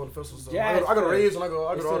 like going to festivals. Though. Jazz I go to Fest. raves and I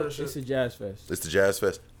go to all that It's shit. a jazz fest. It's the Jazz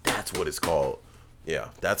Fest. That's what it's called. Yeah,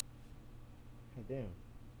 that's. Damn.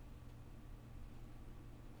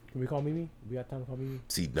 Can we call Mimi? We got time to call Mimi?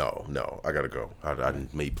 See, no, I gotta go. I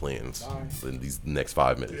didn't make plans Bye. in these next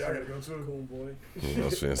 5 minutes. I gotta go too. Cool boy. You know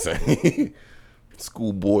what I'm saying?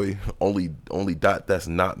 Schoolboy, only dot that's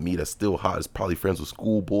not me that's still hot is probably friends with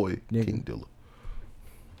Schoolboy Nigga. King Dilla.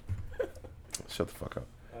 Shut the fuck up.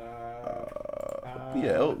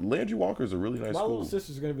 Yeah, Landry Walker's a really nice My school. little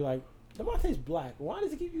sister's gonna be like, Demonte's black. Why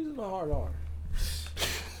does he keep using the hard R?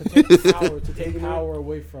 To take power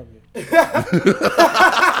away from you.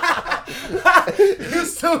 You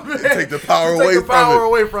stupid. Take the power Take away the from power it.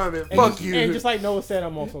 away from it. Fuck you. And just like Noah said,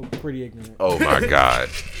 I'm also pretty ignorant. Oh my God.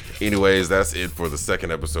 Anyways, that's it for the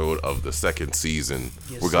second episode of the second season.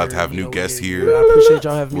 Yes, We're glad to sir. have You new know, guests I here, appreciate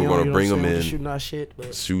y'all having me We're on. gonna You know bring what I'm them saying? in. Shooting our shit.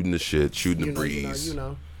 But shooting the shit, shooting the breeze, You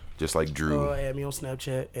know. just like Drew. Add me on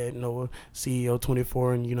Snapchat at Noah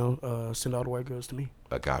CEO24, and send all the white girls to me.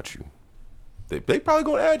 I got you. They probably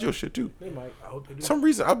gonna add your shit too. They might. I hope they do. Some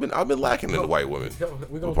reason I've been lacking in the white women.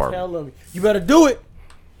 We're gonna Department. tell them. You better do it.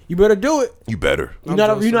 You better do it. You better. You're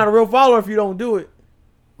not a real follower if you don't do it.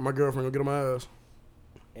 My girlfriend will get on my ass.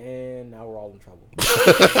 And now we're all in trouble.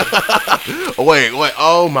 Wait.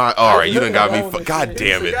 Oh my. All right, you done got me. God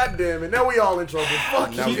damn it. God damn it. Now we all in trouble.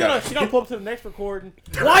 Fuck Now you. we got- She gonna pull up to the next recording.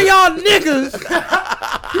 Why y'all niggas?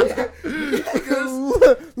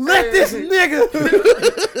 Let this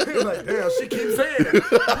nigga. Like, damn, she keeps saying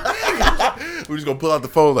it. We're just gonna pull out the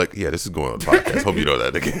phone like, yeah, this is going on the podcast. Hope you know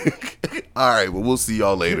that. Nigga. All right, well, we'll see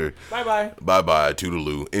y'all later. Bye bye. Bye bye.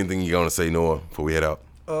 Toodaloo. Anything you gonna say, Noah, before we head out?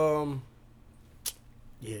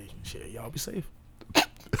 Yeah, shit, y'all be safe.